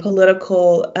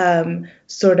political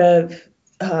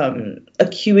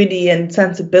acuity and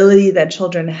sensibility that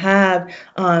children have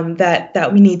that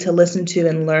we need to listen to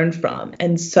and learn from.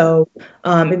 And so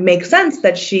it makes sense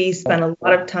that she spent a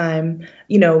lot of time,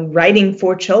 writing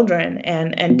for children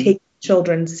and taking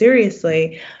children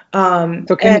seriously.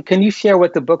 So can you share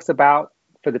what the book's about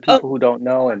for the people who don't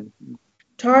know? And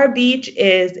Tar Beach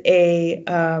is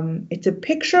it's a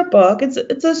picture book. It's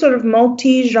a sort of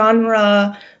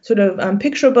multi-genre sort of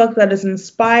picture book that is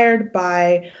inspired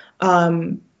by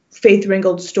Faith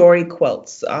Ringgold's story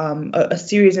quilts, a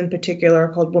series in particular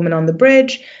called Woman on the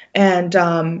Bridge. And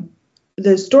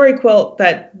the story quilt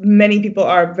that many people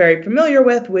are very familiar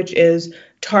with, which is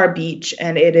Tar Beach.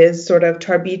 And it is sort of,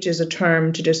 Tar Beach is a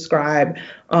term to describe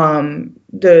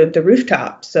the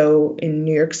rooftop. So in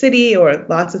New York City or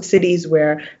lots of cities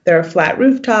where there are flat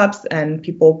rooftops and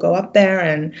people go up there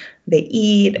and they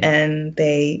eat and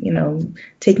they,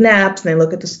 take naps and they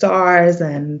look at the stars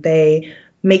and they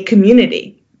make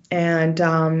community. And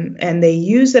they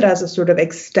use it as a sort of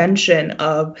extension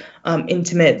of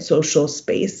intimate social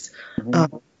space.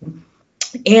 Mm-hmm.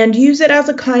 And use it as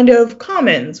a kind of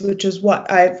commons, which is what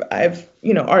I've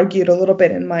argued a little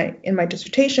bit in my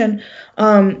dissertation.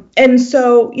 And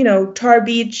so, Tar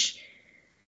Beach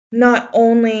not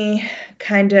only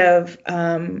kind of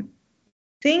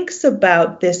thinks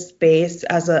about this space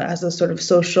as a sort of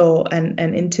social and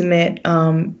intimate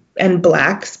and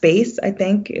Black space, I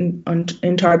think,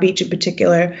 in Tar Beach in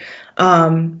particular,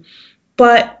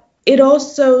 but it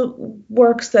also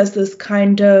works as this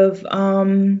kind of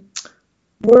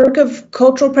work of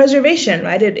cultural preservation,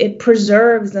 right? It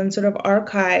preserves and sort of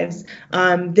archives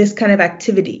this kind of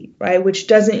activity, right, which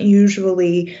doesn't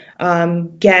usually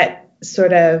get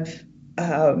sort of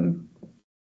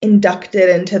inducted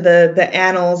into the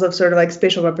annals of sort of like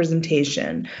spatial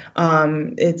representation.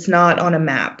 It's not on a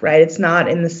map, right? It's not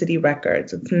in the city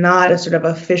records. It's not a sort of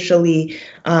officially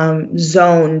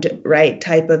zoned, right,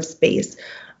 type of space.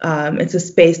 It's a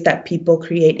space that people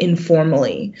create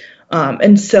informally.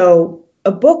 And so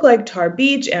a book like Tar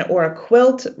Beach or a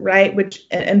quilt, right,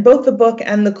 and both the book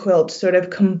and the quilt sort of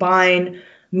combine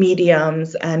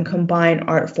mediums and combine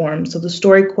art forms. So the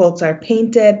story quilts are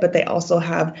painted, but they also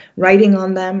have writing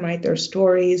on them, right? They're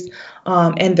stories,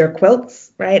 and they're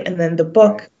quilts, right? And then the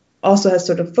book also has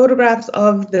sort of photographs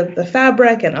of the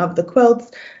fabric and of the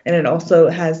quilts, and it also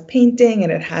has painting,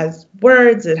 and it has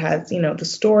words, it has, the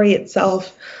story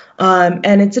itself.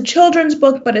 And it's a children's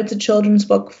book, but it's a children's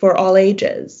book for all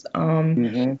ages,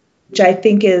 which I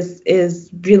think is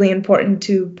really important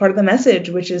to part of the message,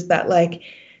 which is that, like,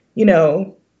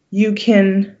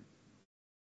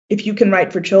 if you can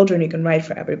write for children, you can write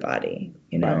for everybody,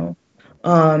 Right.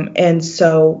 And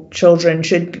so children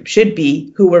should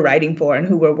be who we're writing for and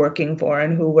who we're working for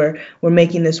and who we're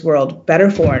making this world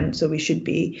better for. And so we should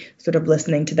be sort of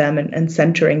listening to them and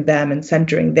centering them and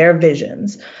centering their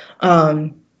visions.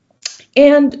 And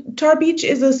Tar Beach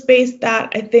is a space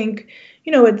that I think,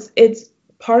 it's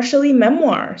partially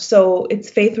memoir. So it's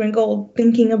Faith Ringgold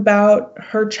thinking about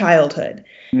her childhood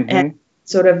and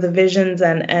sort of the visions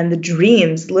and the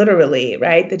dreams, literally,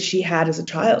 right, that she had as a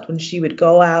child when she would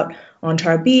go out on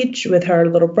Tar Beach with her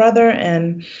little brother,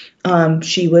 and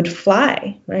she would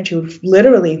fly, right? She would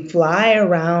literally fly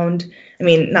around. I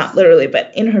mean, not literally,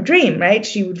 but in her dream, right?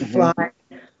 She would fly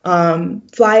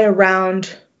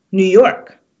around New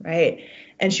York, right?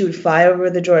 And she would fly over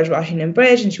the George Washington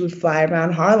Bridge, and she would fly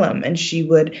around Harlem, and she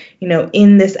would,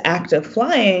 in this act of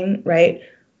flying, right,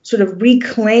 sort of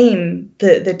reclaim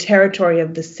the territory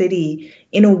of the city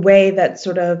in a way that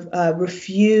sort of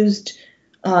refused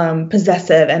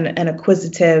possessive and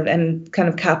acquisitive and kind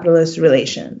of capitalist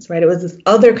relations, right? It was this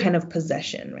other kind of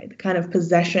possession, right? The kind of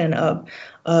possession of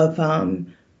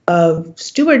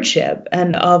stewardship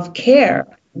and of care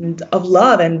and of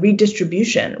love and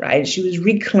redistribution, right? She was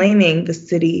reclaiming the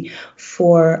city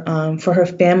for her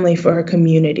family, for her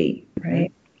community,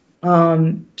 right?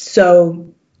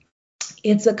 So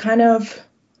it's a kind of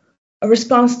a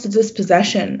response to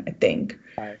dispossession, I think.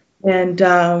 Right. And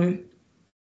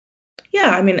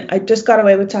I mean, I just got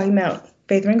away with talking about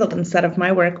Faith Ringgold instead of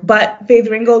my work, but Faith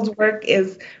Ringgold's work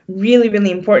is really,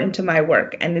 really important to my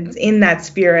work. And it's in that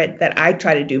spirit that I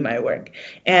try to do my work.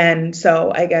 And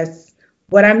so I guess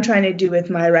what I'm trying to do with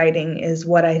my writing is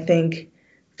what I think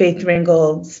Faith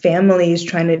Ringgold's family is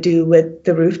trying to do with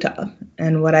The Rooftop,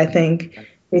 and what I think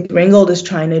Faith Ringgold is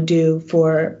trying to do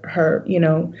for her,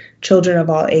 children of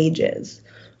all ages,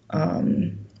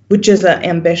 which is an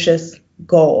ambitious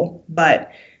goal.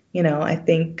 But, I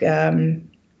think, I'm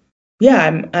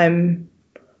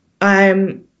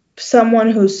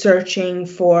someone who's searching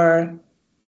for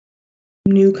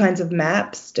new kinds of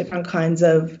maps, different kinds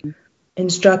of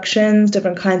instructions,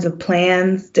 different kinds of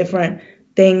plans, different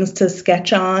things to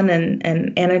sketch on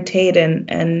and annotate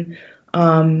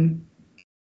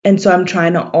and so I'm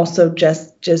trying to also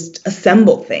just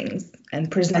assemble things and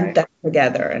present them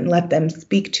together and let them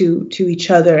speak to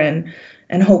each other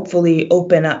and hopefully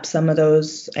open up some of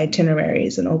those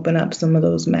itineraries and open up some of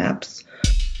those maps.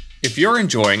 If you're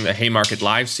enjoying the Haymarket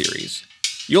Live series,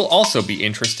 you'll also be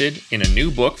interested in a new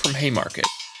book from Haymarket,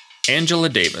 Angela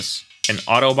Davis, an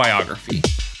autobiography.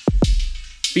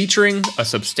 Featuring a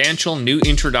substantial new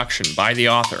introduction by the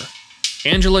author,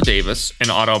 Angela Davis, an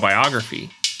autobiography,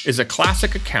 is a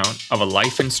classic account of a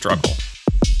life in struggle.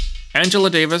 Angela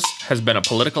Davis has been a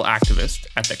political activist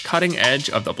at the cutting edge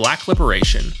of the Black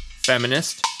liberation,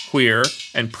 feminist, queer,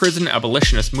 and prison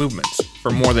abolitionist movements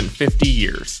for more than 50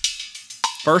 years.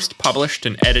 First published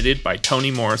and edited by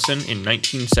Toni Morrison in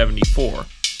 1974,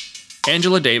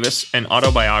 Angela Davis, an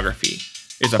autobiography,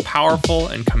 is a powerful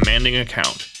and commanding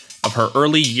account of her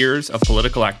early years of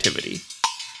political activity.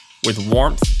 With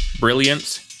warmth,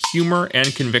 brilliance, humor,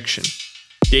 and conviction,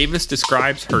 Davis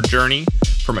describes her journey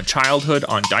from a childhood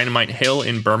on Dynamite Hill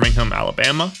in Birmingham,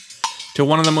 Alabama, to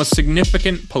one of the most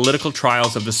significant political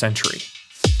trials of the century.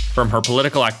 From her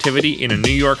political activity in a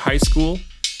New York high school,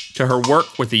 to her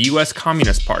work with the U.S.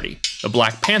 Communist Party, the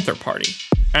Black Panther Party,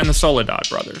 and the Soledad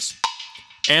Brothers.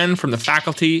 And from the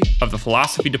faculty of the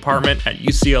philosophy department at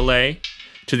UCLA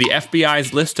to the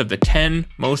FBI's list of the 10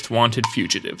 most wanted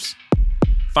fugitives.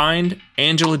 Find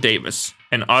Angela Davis,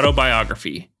 an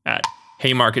autobiography, at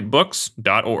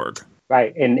haymarketbooks.org.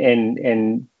 Right,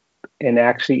 and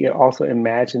actually also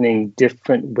imagining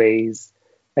different ways,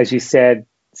 as you said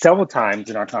several times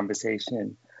in our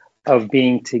conversation, of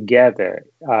being together.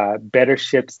 Better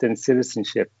ships than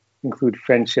citizenship include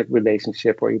friendship,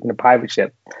 relationship, or even a pirate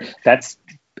ship. That's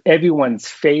everyone's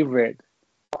favorite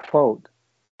quote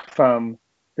from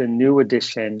the new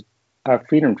edition of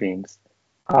Freedom Dreams.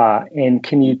 And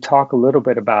can you talk a little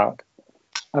bit about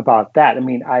that? I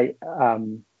mean,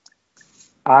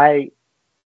 I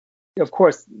of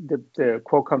course, the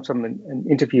quote comes from an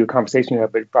interview, a conversation you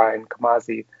had with Brian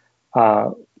Kamazi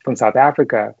from South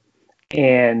Africa,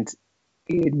 and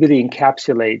it really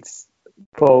encapsulates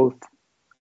both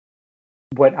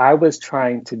what I was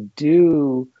trying to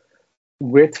do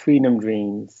with Freedom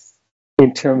Dreams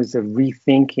in terms of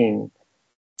rethinking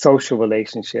social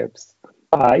relationships,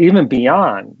 even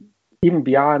beyond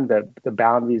the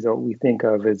boundaries of what we think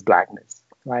of as Blackness,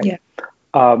 right? Yeah.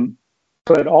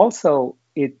 But also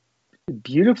it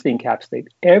beautifully encapsulates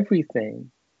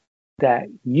everything that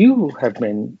you have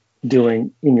been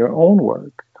doing in your own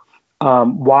work.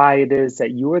 Why it is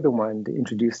that you are the one to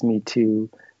introduce me to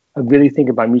really think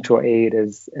about mutual aid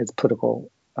as political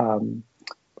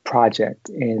project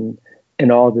and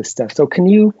all this stuff. So can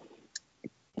you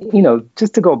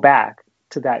just to go back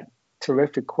to that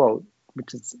terrific quote,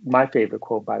 which is my favorite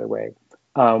quote, by the way,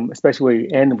 especially where you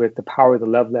end with the power of the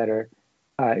love letter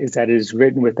is that it is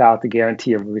written without the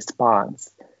guarantee of a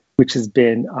response, which has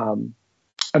been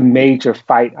a major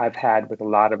fight I've had with a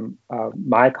lot of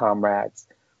my comrades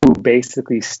who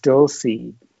basically still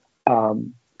see our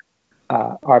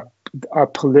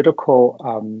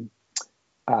political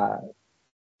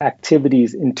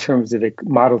activities in terms of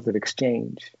models of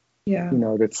exchange. Yeah.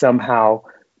 That somehow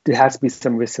there has to be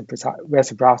some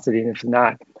reciprocity, and if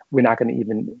not, we're not going to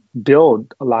even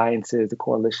build alliances or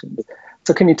coalitions.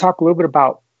 So can you talk a little bit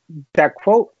about that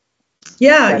quote?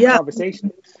 Yeah.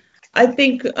 Conversation? I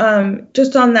think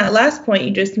just on that last point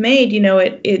you just made,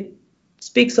 it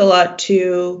speaks a lot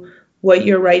to what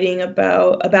you're writing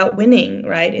about winning,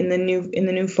 right, in the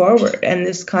new forward, and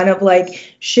this kind of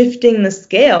like shifting the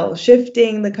scale,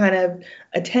 shifting the kind of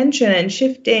attention, and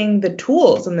shifting the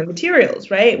tools and the materials,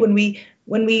 right? When we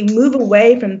move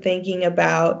away from thinking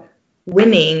about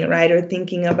winning, right, or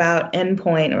thinking about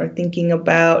endpoint, or thinking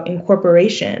about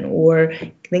incorporation, or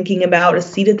thinking about a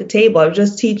seat at the table. I was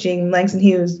just teaching Langston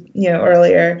Hughes,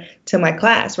 earlier to my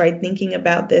class, right, thinking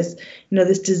about this,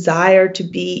 this desire to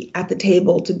be at the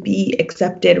table, to be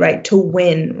accepted, right, to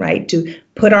win, right, to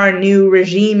put our new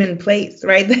regime in place,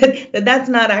 right, that's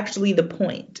not actually the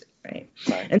point, right?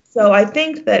 And so I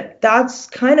think that's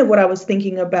kind of what I was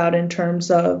thinking about in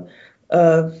terms of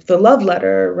the love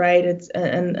letter, right? It's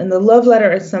and the love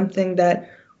letter is something that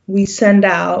we send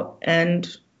out, and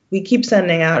we keep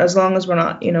sending out as long as we're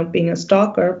not, being a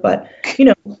stalker. But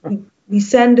we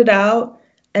send it out,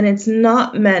 and it's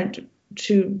not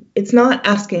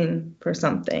asking for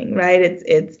something, right?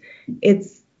 It's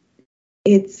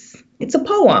a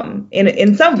poem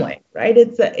in some way, right?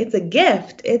 It's a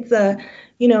gift. It's a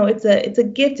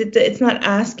gift. It's not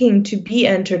asking to be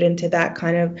entered into that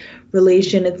kind of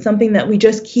relation. It's something that we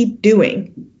just keep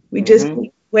doing. We just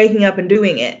keep waking up and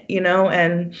doing it,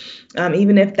 and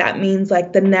even if that means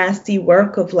like the nasty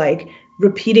work of like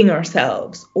repeating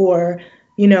ourselves, or,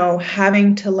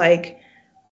 having to like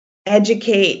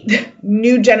educate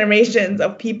new generations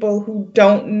of people who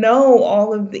don't know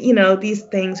all of the, these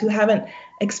things, who haven't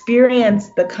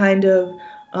experienced the kind of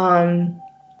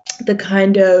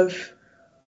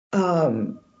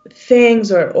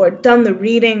things, or done the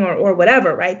reading, or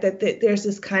whatever, right? That there's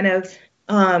this kind of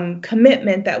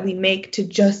commitment that we make to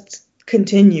just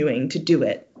continuing to do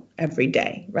it every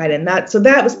day, right? And that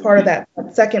was part of that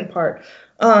second part.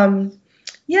 But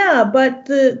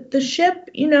the ship,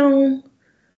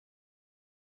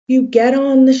 you get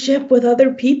on the ship with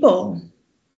other people,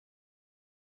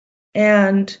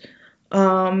 and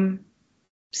I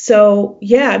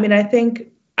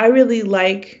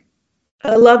think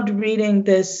I loved reading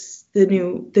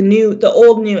the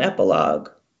old new epilogue,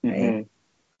 right?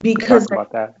 Because talk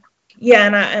about that. Yeah,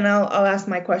 and I'll ask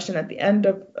my question at the end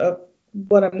of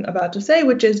what I'm about to say,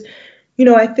 which is,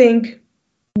 I think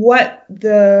what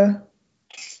the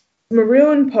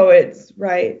Maroon poets,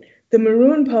 right? The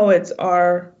Maroon poets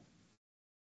are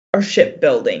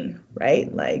shipbuilding,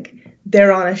 right? Like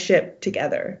they're on a ship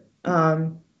together,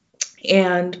 and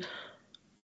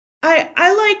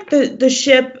I like the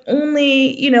ship only,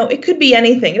 it could be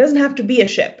anything. It doesn't have to be a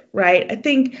ship, right? I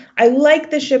think I like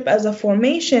the ship as a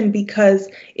formation because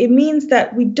it means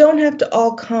that we don't have to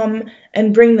all come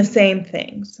and bring the same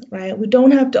things, right? We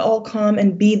don't have to all come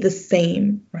and be the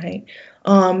same, right?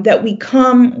 That we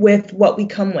come with what we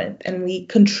come with, and we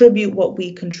contribute what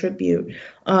we contribute.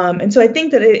 And so I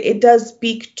think that it does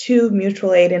speak to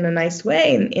mutual aid in a nice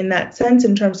way in that sense,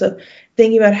 in terms of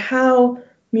thinking about how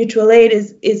mutual aid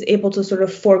is able to sort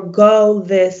of forego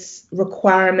this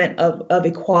requirement of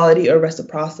equality or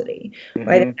reciprocity,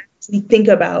 right? And as we think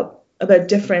about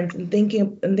difference and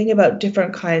thinking about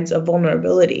different kinds of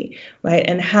vulnerability, right?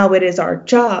 And how it is our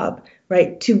job,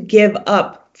 right, to give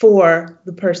up for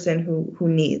the person who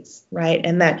needs, right?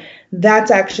 And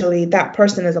that's actually, that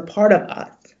person is a part of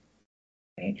us.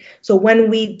 Right? So when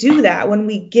we do that, when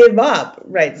we give up,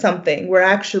 right, something, we're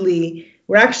actually,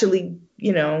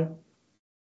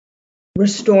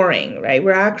 restoring, right?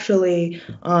 We're actually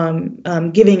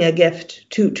giving a gift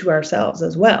to ourselves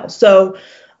as well. So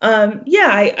I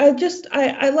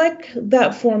like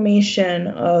that formation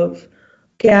of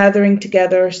gathering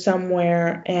together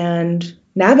somewhere and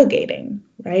navigating,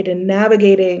 right? And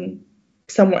navigating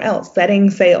somewhere else, setting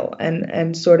sail,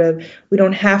 and sort of, we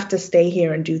don't have to stay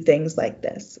here and do things like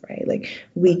this, right? Like,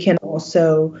 we can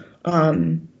also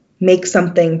make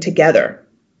something together.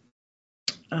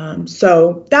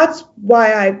 So that's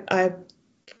why I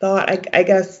thought, I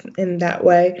guess, in that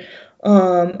way,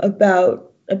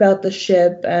 about the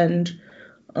ship, and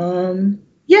and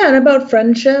about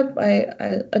friendship.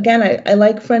 I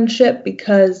like friendship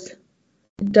because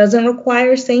it doesn't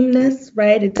require sameness,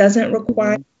 right? It doesn't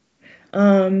require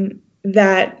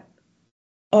that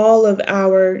all of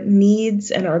our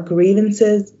needs and our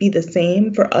grievances be the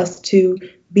same for us to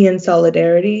be in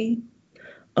solidarity,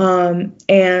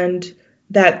 and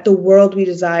that the world we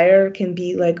desire can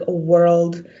be like a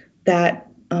world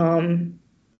that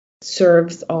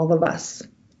serves all of us,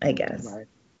 I guess. Right.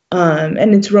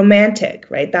 And it's romantic,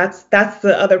 right? That's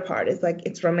the other part, is like,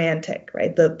 it's romantic,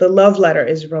 right? The love letter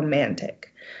is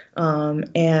romantic, and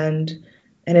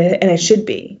it should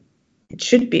be. It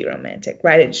should be romantic,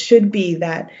 right? It should be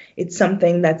that it's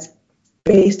something that's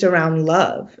based around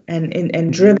love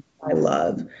and driven by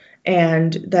love,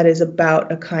 and that is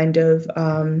about a kind of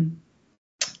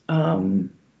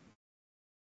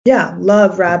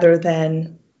love rather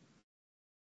than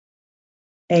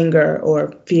anger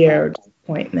or fear or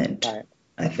disappointment. Right.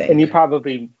 I think. And you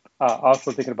probably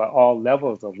also thinking about all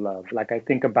levels of love. Like, I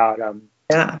think about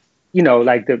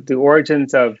like the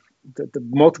origins of the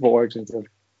multiple origins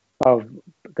of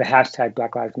the hashtag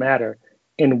Black Lives Matter,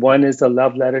 and one is a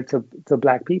love letter to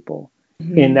Black people,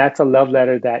 and that's a love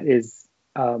letter that is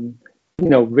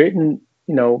written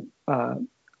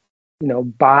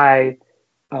by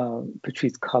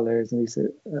Patrisse Cullors and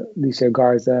Alicia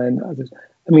Garza and others.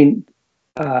 I mean,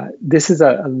 this is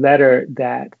a letter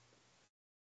that,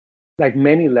 like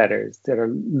many letters that are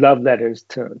love letters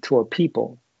to a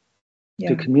people,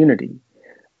 to community,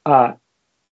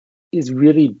 is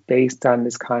really based on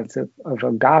this concept of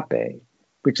agape,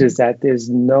 which is that there's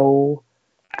no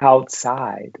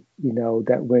outside,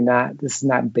 that this is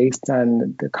not based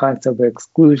on the concept of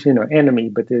exclusion or enemy,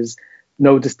 but there's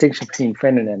no distinction between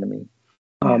friend and enemy.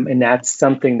 And that's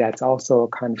something that's also a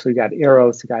kind of, so you got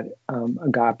eros, you got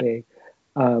agape,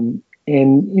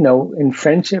 in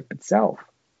friendship itself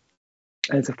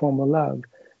as a form of love.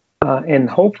 And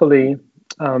hopefully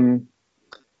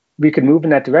we can move in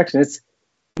that direction. It's,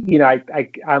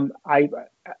 I'm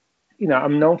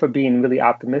known for being really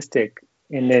optimistic.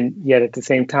 And then yet at the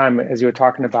same time, as you were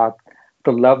talking about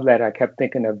the love letter, I kept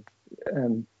thinking of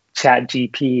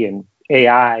ChatGPT and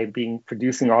AI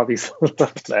producing all these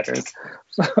love letters.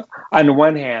 So, on the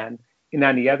one hand, and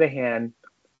on the other hand,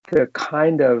 the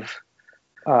kind of,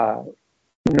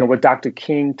 what Dr.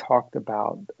 King talked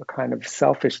about, a kind of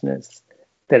selfishness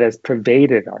that has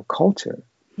pervaded our culture.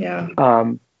 Yeah.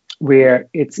 Where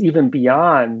it's even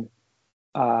beyond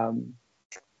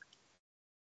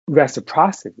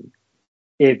reciprocity.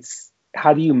 It's,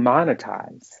 how do you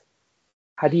monetize?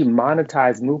 How do you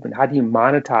monetize movement? How do you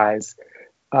monetize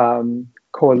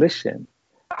coalition?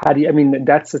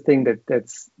 That's the thing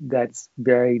that's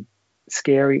very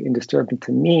scary and disturbing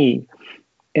to me.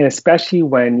 And especially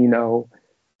when,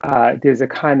 there's a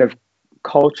kind of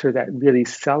culture that really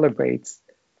celebrates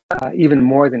even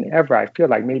more than ever. I feel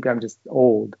like maybe I'm just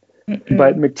old,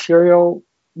 but material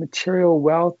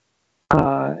wealth,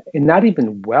 and not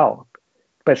even wealth,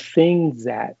 but things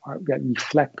that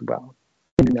reflect wealth,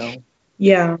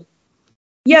 Yeah.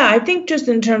 Yeah, I think just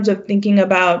in terms of thinking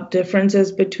about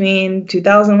differences between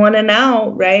 2001 and now,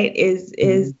 right,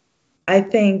 is I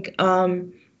think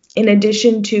in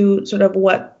addition to sort of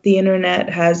what the internet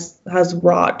has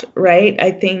wrought, right,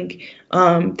 I think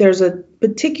there's a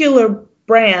particular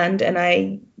brand, and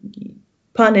I,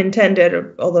 pun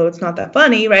intended, although it's not that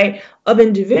funny, right, of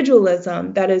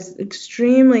individualism that is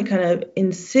extremely kind of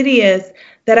insidious,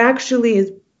 that actually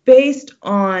is based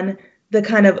on the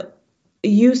kind of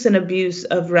use and abuse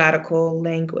of radical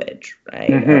language,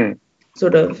 right?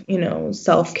 Sort of,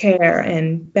 self-care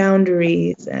and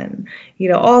boundaries and,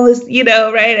 all this,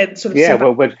 right? And sort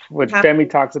of what Femi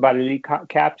talks about, elite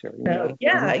capture.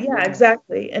 Yeah,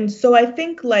 exactly. And so I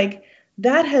think, like,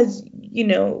 that has,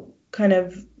 kind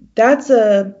of, that's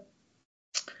a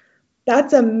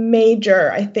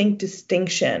major, I think,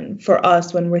 distinction for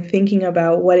us when we're thinking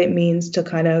about what it means to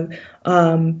kind of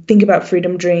think about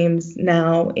freedom dreams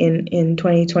now in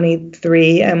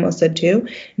 2023. I almost said two.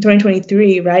 In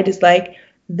 2023, right? It's like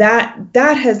that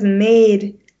has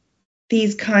made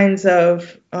these kinds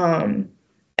of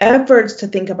efforts to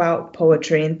think about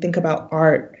poetry and think about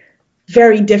art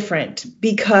very different,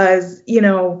 because,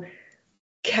 the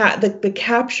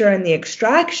capture and the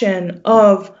extraction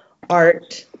of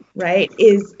art, right,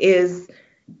 is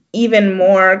even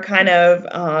more kind of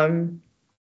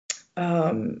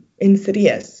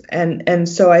insidious, and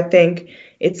so I think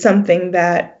it's something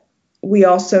that we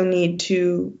also need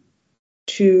to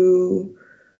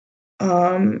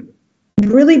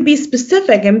really be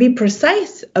specific and be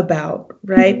precise about,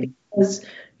 right? Because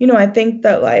I think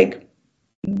that, like,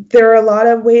 there are a lot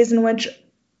of ways in which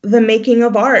the making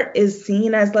of art is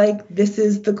seen as like, this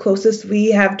is the closest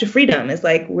we have to freedom. It's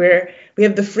like we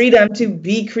have the freedom to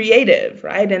be creative,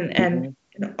 right? And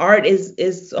art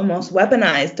is almost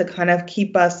weaponized to kind of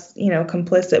keep us,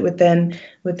 complicit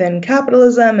within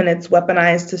capitalism, and it's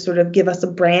weaponized to sort of give us a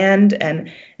brand, and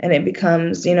it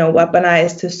becomes,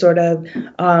 weaponized to sort of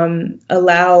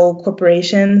allow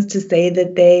corporations to say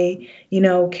that they,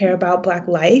 care about Black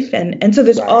life, and so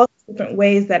there's all different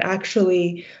ways that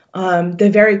actually the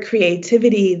very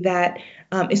creativity that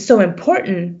is so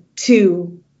important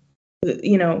to,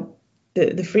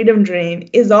 the freedom dream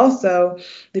is also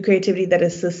the creativity that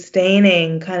is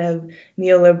sustaining kind of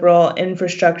neoliberal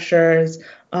infrastructures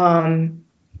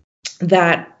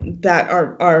that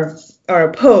are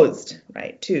opposed,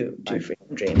 right, to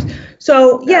freedom dreams.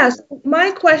 So yes,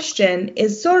 my question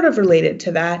is sort of related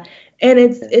to that, and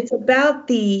it's about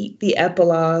the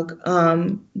epilogue,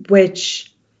 which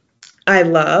I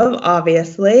love,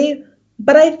 obviously,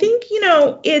 but I think,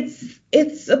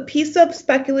 it's a piece of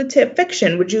speculative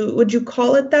fiction. Would you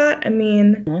call it that? I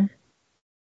mean,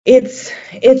 it's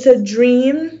a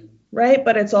dream, right?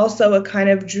 But it's also a kind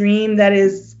of dream that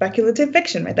is speculative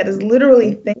fiction, right? That is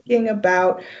literally thinking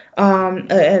about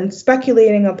and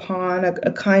speculating upon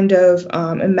a kind of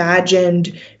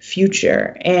imagined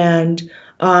future, and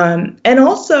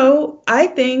also I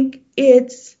think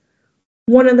it's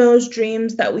one of those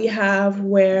dreams that we have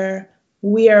where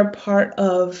we are part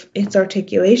of its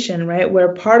articulation, right?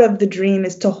 Where part of the dream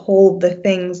is to hold the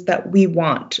things that we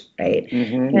want, right?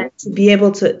 And to be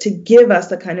able to give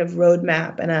us a kind of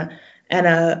roadmap and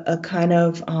a kind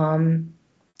of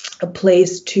a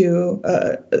place to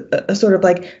a sort of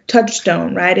like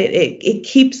touchstone, right? It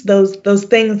keeps those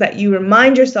things that you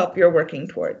remind yourself you're working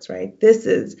towards, right? This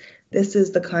is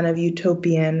the kind of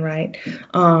utopian, right,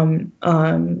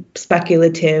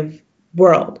 speculative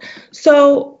world.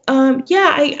 So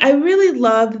I really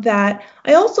love that.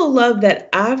 I also love that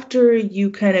after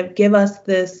you kind of give us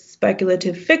this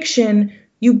speculative fiction,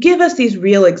 you give us these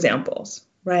real examples,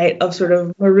 right, of sort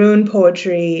of maroon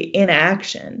poetry in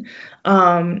action,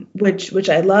 which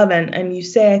I love. And I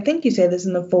think you say this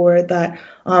in the foreword, that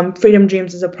Freedom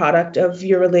Dreams is a product of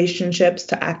your relationships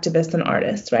to activists and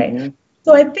artists, right?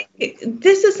 So I think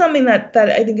this is something that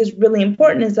I think is really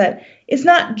important, is that it's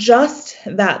not just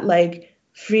that, like,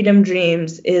 Freedom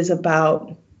Dreams is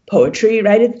about poetry,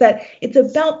 right? It's that it's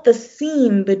about the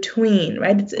seam between,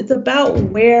 right? It's about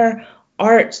where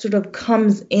art sort of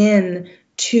comes in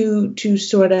to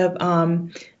sort of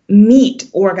meet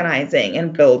organizing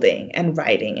and building and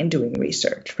writing and doing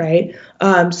research, right?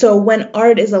 So when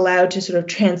art is allowed to sort of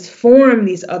transform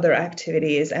these other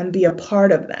activities and be a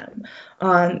part of them.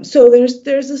 So there's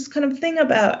this kind of thing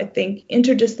about, I think,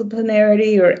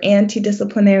 interdisciplinarity or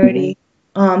anti-disciplinarity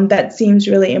that seems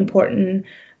really important.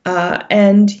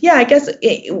 I guess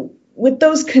with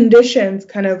those conditions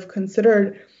kind of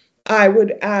considered, I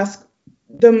would ask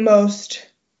the most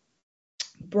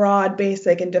broad,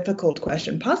 basic, and difficult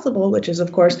question possible, which is,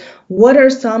 of course, what are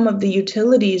some of the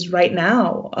utilities right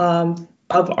now of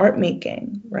art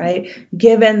making, right?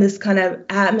 Given this kind of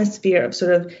atmosphere of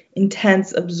sort of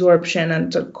intense absorption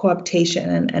and sort of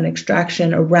cooptation and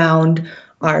extraction around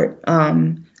art,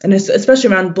 and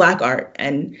especially around Black art.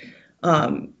 And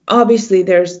obviously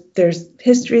there's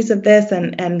histories of this,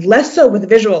 and less so with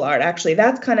visual art, actually.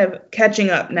 That's kind of catching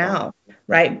up now,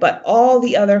 right? But all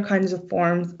the other kinds of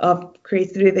forms of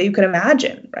creativity that you could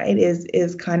imagine, right,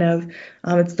 is kind of,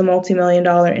 it's the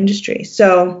multi-million-dollar industry.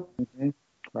 So.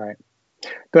 Right.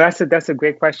 So that's a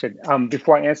great question.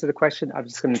 Before I answer the question, I'm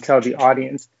just going to tell the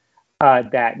audience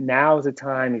that now is the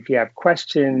time, if you have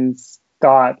questions,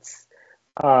 thoughts,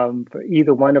 for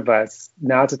either one of us,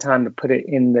 now's the time to put it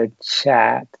in the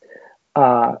chat,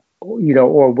 or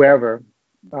wherever,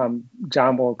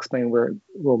 John will explain where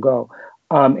we'll go.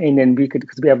 And then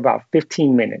because we have about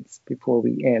 15 minutes before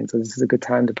we end. So this is a good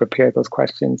time to prepare those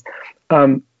questions.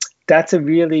 That's a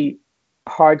really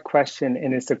hard question.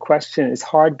 And it's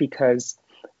hard because,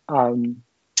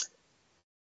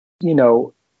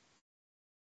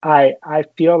 I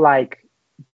feel like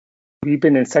we've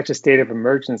been in such a state of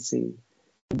emergency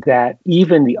that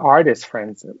even the artist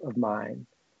friends of mine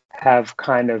have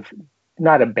kind of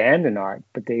not abandoned art,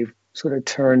 but they've sort of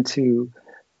turned to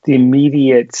the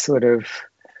immediate sort of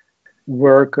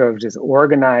work of just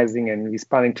organizing and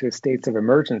responding to states of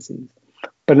emergency.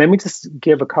 But let me just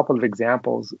give a couple of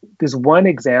examples. There's one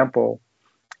example,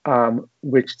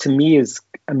 which to me is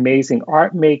amazing: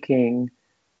 art making,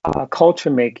 culture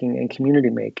making, and community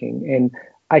making. And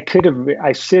I should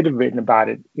have written about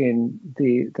it in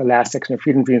the last section of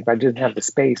Freedom Dreams, but I didn't have the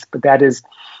space. But that is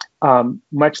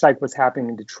much like what's happening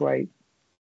in Detroit,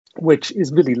 which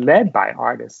is really led by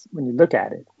artists when you look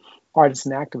at it, artists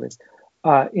and activists.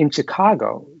 In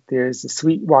Chicago, there's the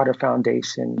Sweetwater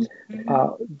Foundation,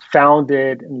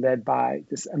 founded and led by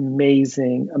this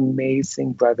amazing,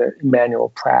 amazing brother, Emmanuel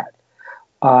Pratt.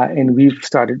 And we've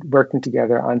started working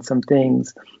together on some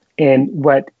things. And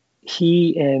what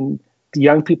he and the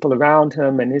young people around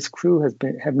him and his crew have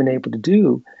been able to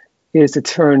do is to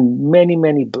turn many,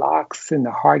 many blocks in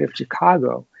the heart of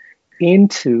Chicago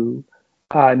into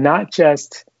not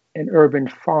just an urban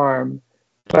farm,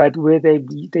 but where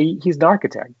he's an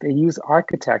architect. They use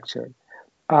architecture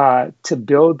to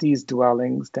build these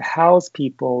dwellings, to house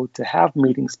people, to have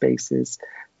meeting spaces,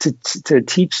 to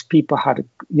teach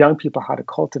young people how to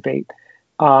cultivate.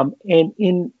 And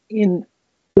in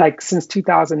like since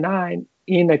 2009,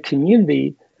 in a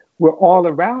community where all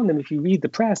around them, if you read the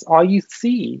press, all you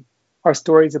see are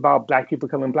stories about Black people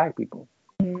killing Black people.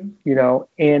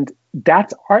 And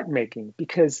that's art making,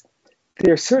 because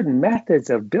there are certain methods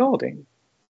of building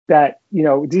that,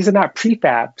 these are not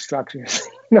prefab structures,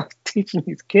 teaching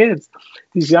these kids,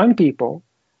 these young people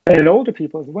and older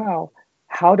people as well,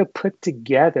 how to put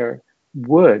together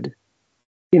wood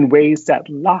in ways that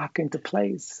lock into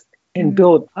place and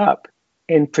build up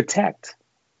and protect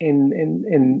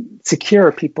and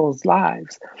secure people's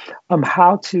lives.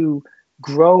 How to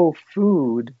grow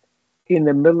food in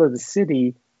the middle of the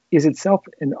city is itself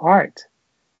an art.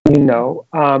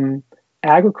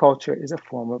 Agriculture is a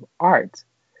form of art.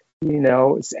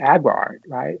 It's agri art,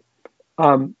 right?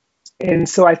 And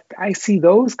so I see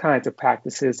those kinds of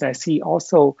practices. And I see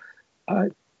also,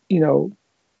 to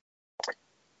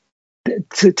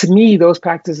me, those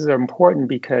practices are important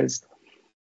because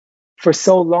for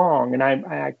so long, and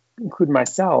I include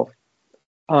myself,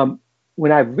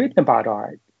 when I've written about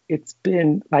art, it's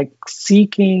been like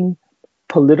seeking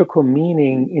political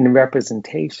meaning in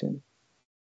representation.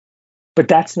 But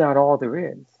that's not all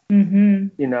there is.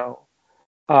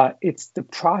 It's the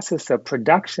process of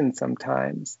production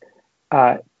sometimes,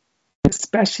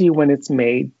 especially when it's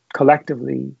made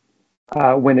collectively.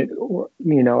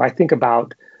 I think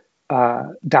about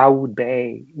Dawoud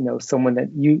Bey, someone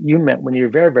that you met when you were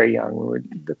very, very young. We were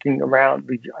looking around.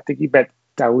 I think you met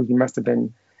Dawoud. You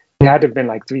had to have been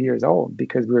like 3 years old,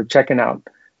 because we were checking out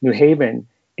New Haven.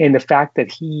 And the fact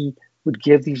that he would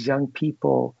give these young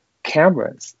people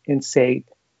cameras and say,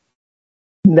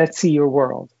 let's see your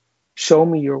world. Show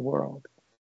me your world.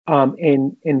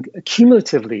 And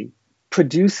cumulatively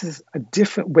produces a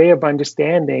different way of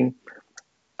understanding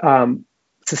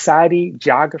society,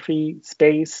 geography,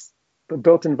 space, the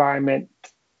built environment,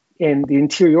 and the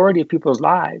interiority of people's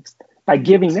lives by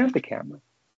giving them the camera,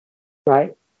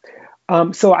 right?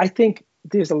 So I think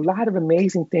there's a lot of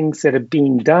amazing things that are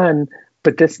being done,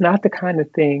 but that's not the kind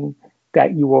of thing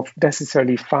that you will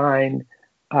necessarily find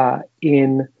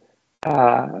in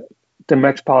the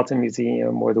Metropolitan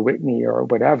Museum or the Whitney or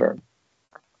whatever.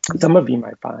 Some of you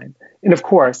might find. And of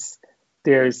course,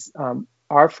 there's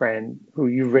our friend who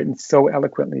you've written so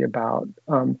eloquently about,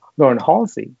 Lauren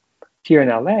Halsey, here in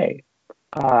LA,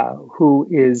 who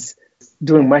is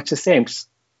doing much the same.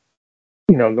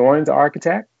 Lauren's an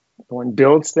architect. Lauren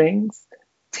builds things,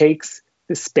 takes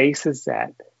the spaces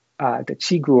that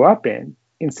she grew up in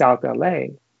South LA,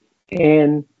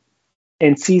 and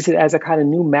sees it as a kind of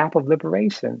new map of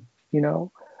liberation,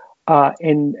 and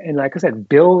like I said,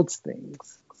 builds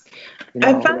things.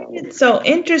 I find it so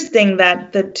interesting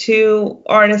that the two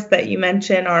artists that you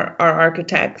mentioned are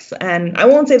architects, and I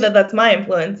won't say that that's my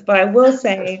influence, but I will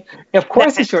say, of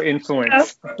course, it's your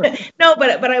influence. No,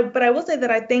 but I will say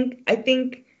that I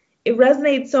think it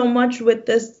resonates so much with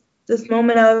this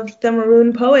moment of the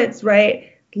Maroon poets, right?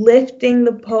 Lifting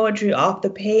the poetry off the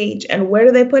page, and where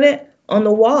do they put it? On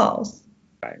the walls.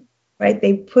 right?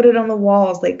 They put it on the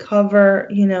walls, they cover,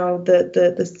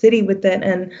 the city with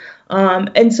it.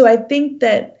 And so I think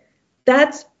that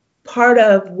that's part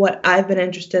of what I've been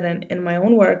interested in my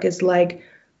own work, is like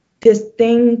this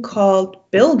thing called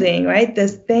building, right?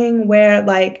 This thing where,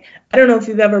 like, I don't know if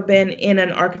you've ever been in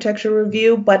an architecture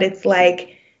review, but it's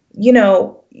like,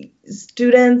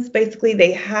 students basically,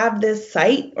 they have this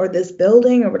site or this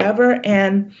building or whatever,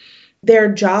 and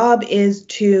their job is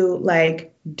to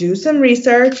like do some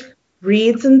research,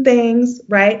 read some things,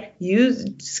 right? Use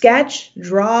Sketch,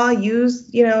 draw, use,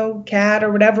 CAD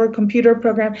or whatever computer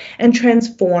program, and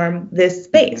transform this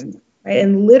space, right?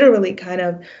 And literally kind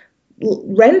of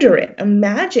render it,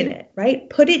 imagine it, right?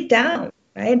 Put it down,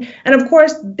 right? And of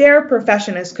course, their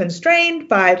profession is constrained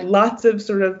by lots of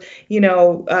sort of,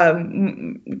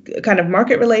 kind of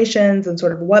market relations and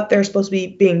sort of what they're supposed to be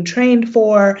being trained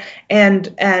for,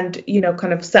 and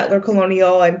kind of settler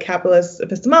colonial and capitalist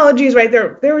epistemologies, right?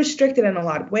 They're restricted in a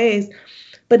lot of ways.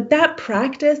 But that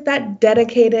practice, that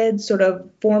dedicated, sort of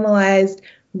formalized,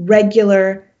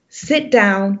 regular, sit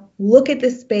down, look at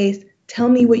this space, tell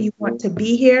me what you want to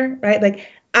be here, right? Like,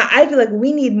 I feel like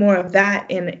we need more of that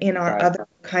in our other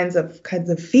kinds of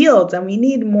fields, and we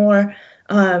need more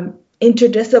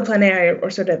interdisciplinary or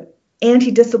sort of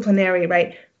anti-disciplinary,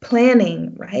 right?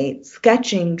 Planning, right?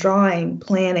 Sketching, drawing,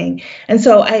 planning. And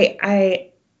so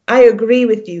I agree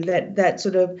with you that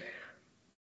sort of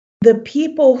the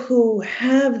people who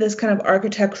have this kind of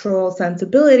architectural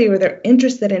sensibility, or they're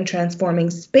interested in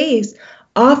transforming space,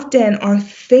 often are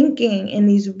thinking in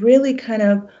these really kind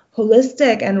of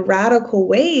holistic and radical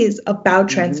ways about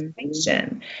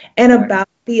transformation and about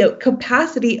the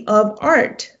capacity of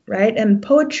art, right? And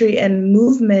poetry and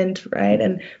movement, right?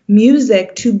 And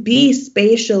music to be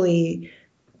spatially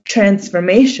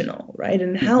transformational, right?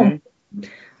 And how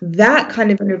that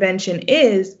kind of intervention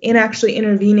is in actually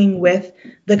intervening with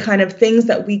the kind of things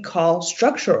that we call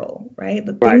structural, right?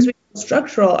 The things we call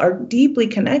structural are deeply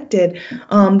connected.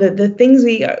 The things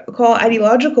we call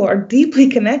ideological are deeply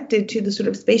connected to the sort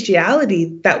of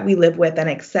spatiality that we live with and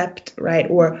accept, right?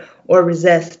 Or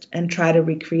resist and try to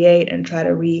recreate and try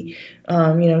to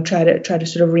try to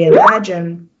sort of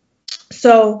reimagine.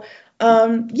 So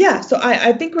so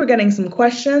I think we're getting some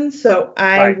questions, so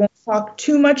I won't talk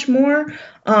too much more.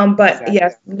 But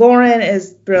yes, Lauren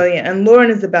is brilliant, and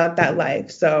Lauren is about that life.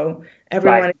 So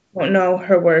everyone, if you don't know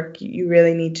her work, you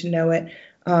really need to know it.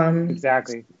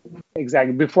 Exactly.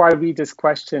 Before I read this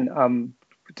question,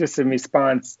 just in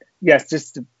response, yes,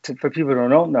 just for people who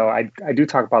don't know, I do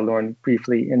talk about Lauren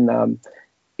briefly in the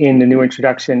new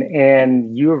introduction,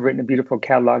 and you have written a beautiful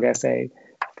catalog essay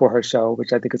for her show,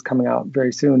 which I think is coming out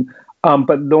very soon.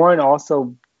 But Lauren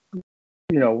also,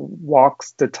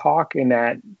 walks the talk in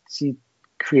that she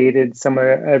created some of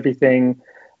everything,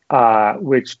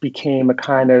 which became a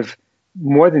kind of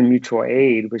more than mutual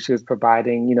aid, which is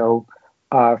providing,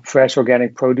 fresh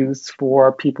organic produce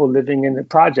for people living in the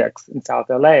projects in South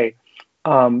LA,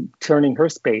 turning her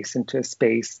space into a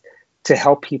space to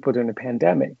help people during the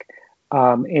pandemic.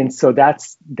 And so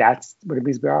that's what it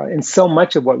means. And so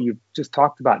much of what you've just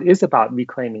talked about is about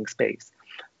reclaiming space.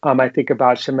 I think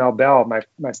about Shamel Bell,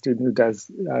 my student who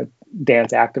does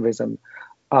dance activism,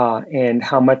 and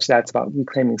how much that's about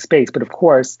reclaiming space. But of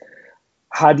course,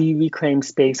 how do you reclaim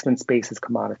space when space is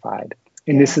commodified?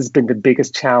 And this has been the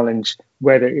biggest challenge,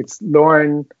 whether it's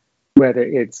Lauren, whether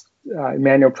it's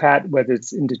Emmanuel Pratt, whether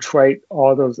it's in Detroit,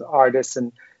 all those artists,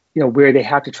 and where they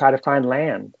have to try to find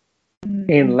land.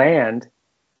 And land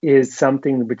is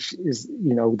something which is,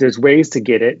 there's ways to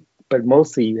get it, but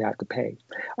mostly you have to pay.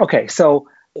 Okay, so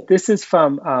this is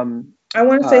from... I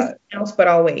want to say something else, but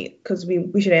I'll wait because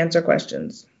we should answer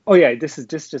questions. Oh yeah, this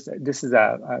is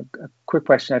a quick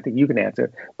question I think you can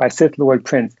answer by Sith Lord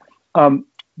Prince.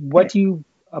 What do you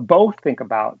both think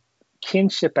about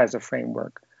kinship as a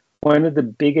framework? One of the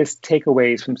biggest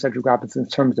takeaways from Cedric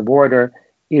Robinson's Terms of Order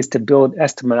is to build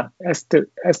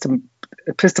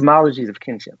epistemologies of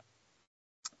kinship.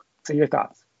 So your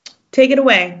thoughts? Take it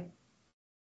away.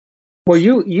 Well,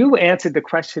 you answered the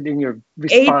question in your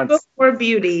response. Age before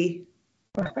beauty.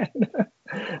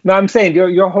 No, I'm saying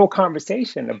your whole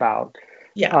conversation about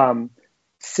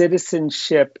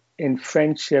citizenship and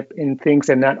friendship in things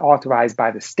that are not authorized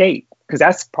by the state, because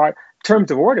that's part.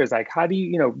 Terms of Order is like, how do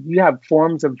you have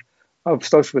forms of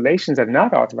social relations that are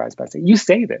not authorized by the state. You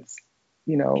say this,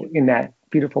 in that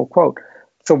beautiful quote.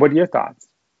 So what are your thoughts?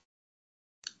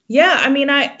 Yeah, I mean,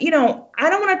 I don't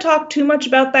want to talk too much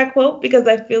about that quote because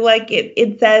I feel like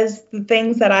it says the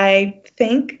things that I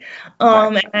think,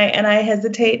 and I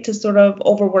hesitate to sort of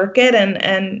overwork it,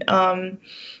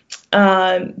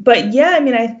 but yeah, I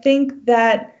mean, I think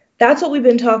that that's what we've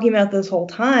been talking about this whole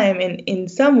time in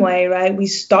some way, right? We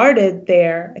started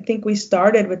there. I think we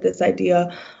started with this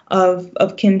idea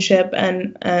of kinship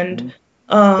and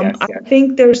Yes. I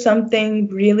think there's something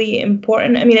really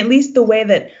important. I mean, at least the way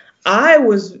that I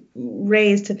was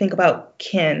raised to think about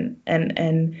kin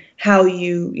and how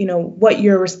what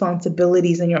your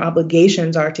responsibilities and your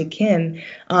obligations are to kin,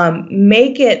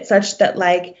 make it such that,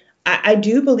 like, I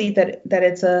do believe that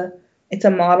it's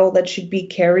a model that should be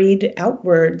carried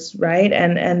outwards, right?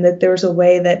 And that there's a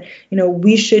way that,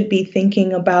 we should be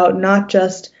thinking about not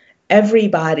just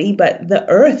everybody, but the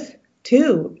earth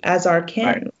too, as our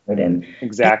kin. Right. And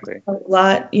Exactly. a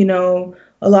lot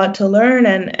to learn.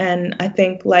 And I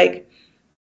think, like,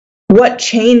 what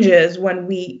changes when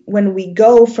we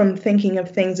go from thinking of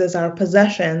things as our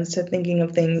possessions to thinking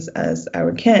of things as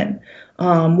our kin?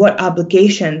 What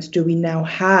obligations do we now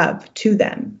have to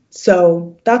them?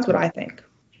 So that's what I think.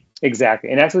 Exactly.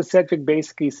 And that's what Cedric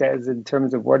basically says in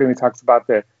terms of wording. He talks about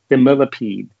the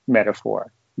millipede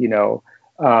metaphor,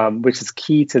 which is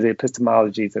key to the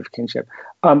epistemologies of kinship.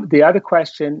 The other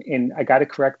question, and I got to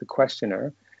correct the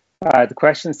questioner, the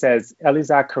question says,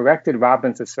 Elisa corrected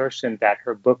Robin's assertion that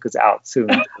her book is out soon.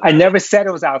 I never said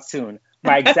it was out soon.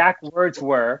 My exact words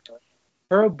were,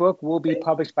 her book will be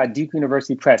published by Duke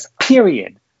University Press,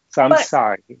 period. So I'm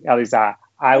sorry, Elisa.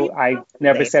 I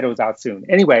never said it was out soon.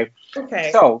 Anyway, okay.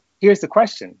 So here's the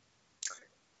question.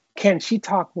 Can she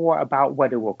talk more about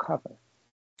what it will cover?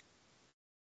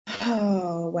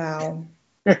 Oh, wow.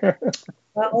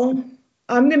 Well,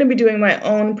 I'm going to be doing my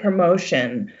own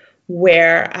promotion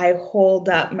where I hold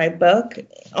up my book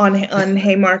on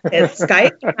Haymarket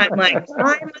Skype. I'm like,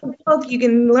 buy my book. You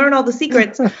can learn all the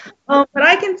secrets. But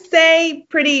I can say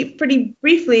pretty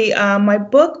briefly, my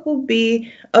book will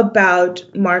be about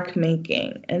mark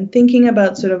making and thinking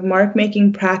about sort of mark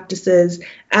making practices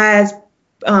as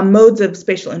modes of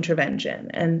spatial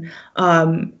intervention. And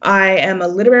I am a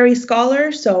literary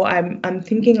scholar, so I'm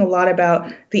thinking a lot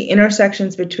about the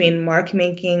intersections between mark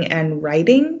making and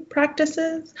writing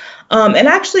practices. And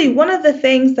actually, one of the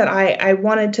things that I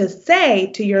wanted to say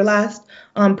to your last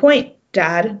point,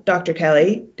 Dr.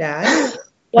 Kelly,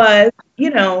 was,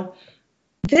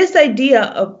 this idea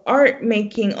of art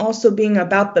making also being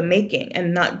about the making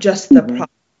and not just the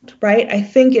product. Right, I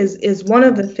think is one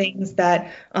of the things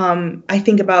that I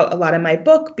think about a lot in my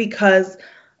book because,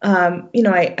 I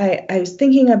was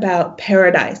thinking about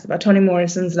Paradise, about Toni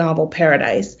Morrison's novel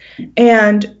Paradise,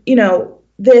 and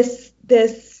this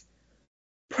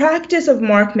practice of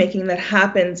mark making that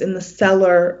happens in the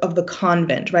cellar of the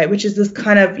convent, right, which is this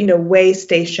kind of way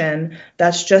station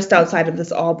that's just outside of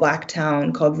this all-black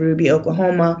town called Ruby,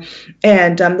 Oklahoma,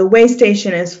 and the way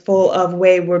station is full of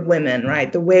wayward women, right,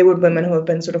 the wayward women who have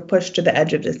been sort of pushed to the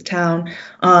edge of this town,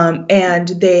 and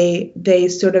they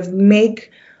sort of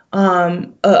make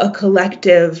a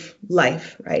collective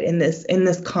life, right, in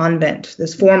this convent,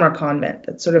 this former convent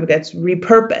that sort of gets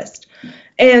repurposed,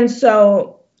 and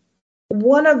so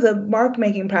one of the mark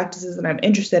making practices that I'm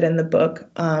interested in the book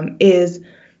is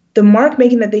the mark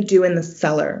making that they do in the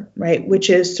cellar, right, which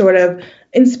is sort of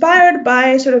inspired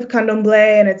by sort of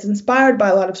candomblé, and it's inspired by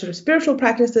a lot of sort of spiritual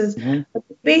practices, but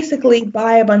basically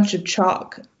buy a bunch of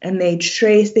chalk and they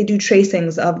do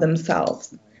tracings of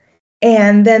themselves.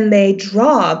 And then they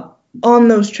draw on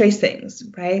those tracings,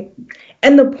 right?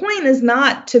 And the point is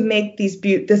not to make this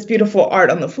beautiful art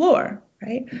on the floor,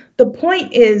 right? The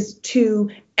point is to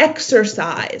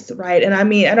exercise, right? And I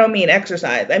don't mean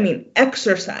exercise, I mean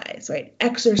exercise, right?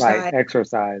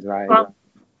 Exercise, right.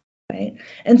 Right.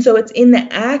 And so it's in the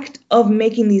act of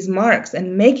making these marks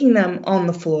and making them on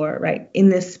the floor, right? In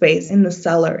this space, in the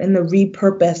cellar, in the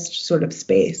repurposed sort of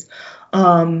space,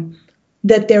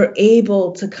 that they're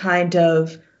able to kind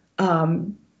of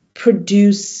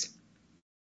produce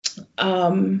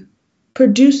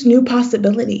new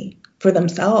possibility for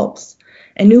themselves.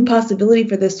 A new possibility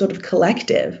for this sort of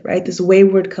collective, right? This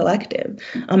wayward collective.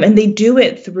 And they do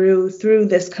it through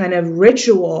this kind of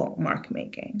ritual mark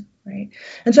making, right?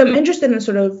 And so I'm interested in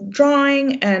sort of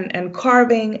drawing and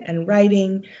carving and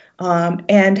writing,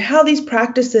 and how these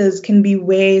practices can be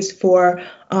ways for,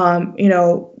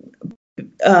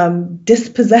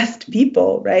 dispossessed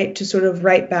people, right, to sort of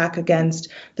write back against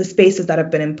the spaces that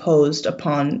have been imposed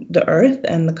upon the earth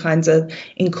and the kinds of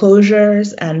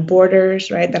enclosures and borders,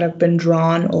 right, that have been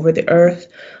drawn over the earth.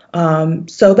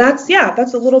 So that's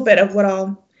a little bit of what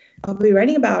I'll be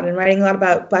writing about, and writing a lot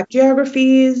about Black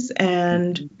geographies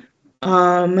and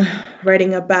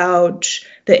writing about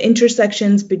the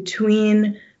intersections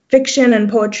between fiction and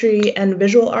poetry and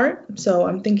visual art. So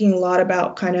I'm thinking a lot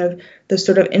about kind of the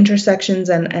sort of intersections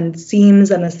and seams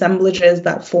and assemblages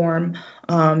that form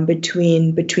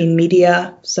between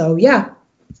media. So yeah,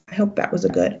 I hope that was a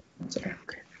good answer.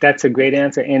 That's a great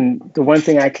answer. And the one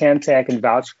thing I can say, I can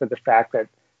vouch for the fact that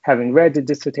having read the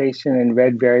dissertation and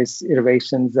read various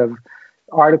iterations of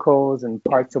articles and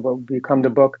parts of what will become the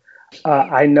book,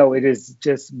 I know it is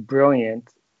just brilliant.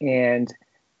 And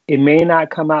it may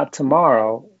not come out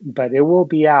tomorrow, but it will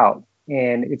be out.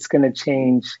 And it's going to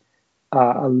change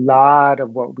a lot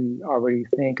of what we already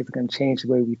think. It's going to change the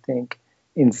way we think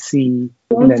and see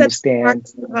and understand.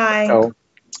 So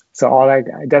that's all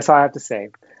I have to say.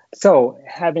 So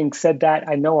having said that,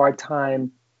 I know our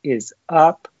time is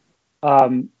up.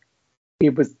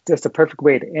 It was just a perfect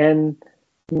way to end,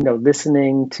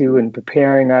 listening to and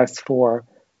preparing us for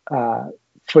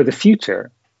the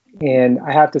future. And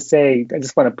I have to say, I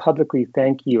just want to publicly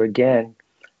thank you again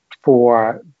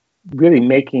for really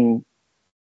making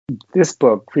this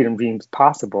book, Freedom Dreams,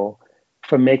 possible,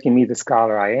 for making me the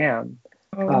scholar I am,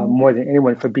 more than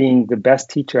anyone, for being the best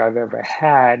teacher I've ever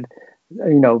had,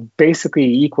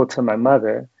 basically equal to my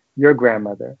mother, your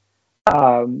grandmother,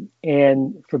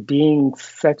 and for being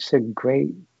such a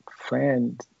great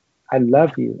friend. I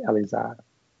love you, Elizah.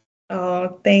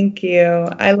 Oh, thank you.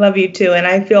 I love you too. And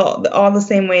I feel all the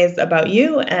same ways about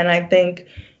you. And I think,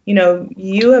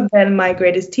 you have been my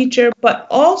greatest teacher, but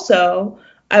also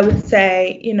I would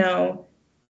say,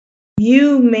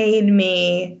 you made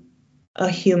me a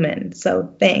human.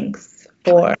 So thanks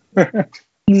for bringing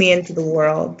me into the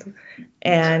world.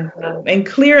 And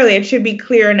clearly, it should be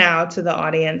clear now to the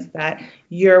audience that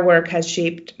your work has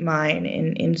shaped mine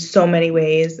in so many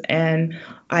ways. And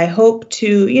I hope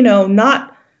to,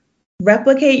 not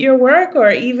replicate your work or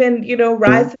even,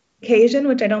 rise to the occasion,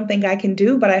 which I don't think I can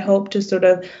do, but I hope to sort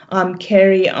of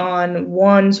carry on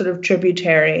one sort of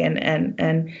tributary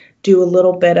and do a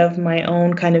little bit of my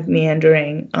own kind of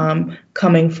meandering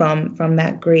coming from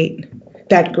that great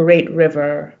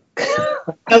river.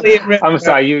 I'm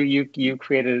sorry, you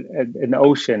created an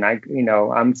ocean.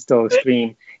 I'm still a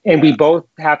stream. And we both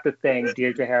have to thank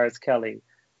Deirdre Harris Kelly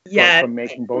for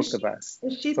making both of us. So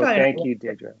thank you,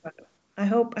 Deirdre. I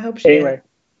hope she anyway.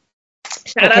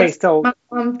 Shout out to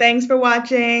Mom. Thanks for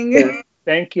watching.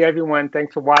 Thank you, everyone.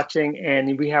 Thanks for watching.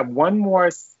 And we have one more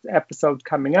episode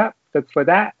coming up. Look for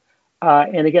that.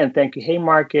 And again, thank you,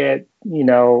 Haymarket,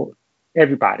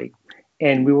 everybody.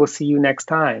 And we will see you next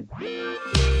time.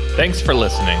 Thanks for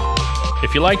listening.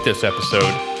 If you like this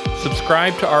episode,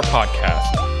 subscribe to our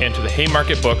podcast and to the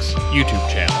Haymarket Books YouTube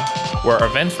channel, where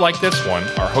events like this one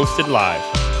are hosted live.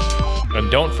 And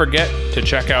don't forget to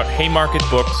check out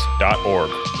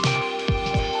haymarketbooks.org.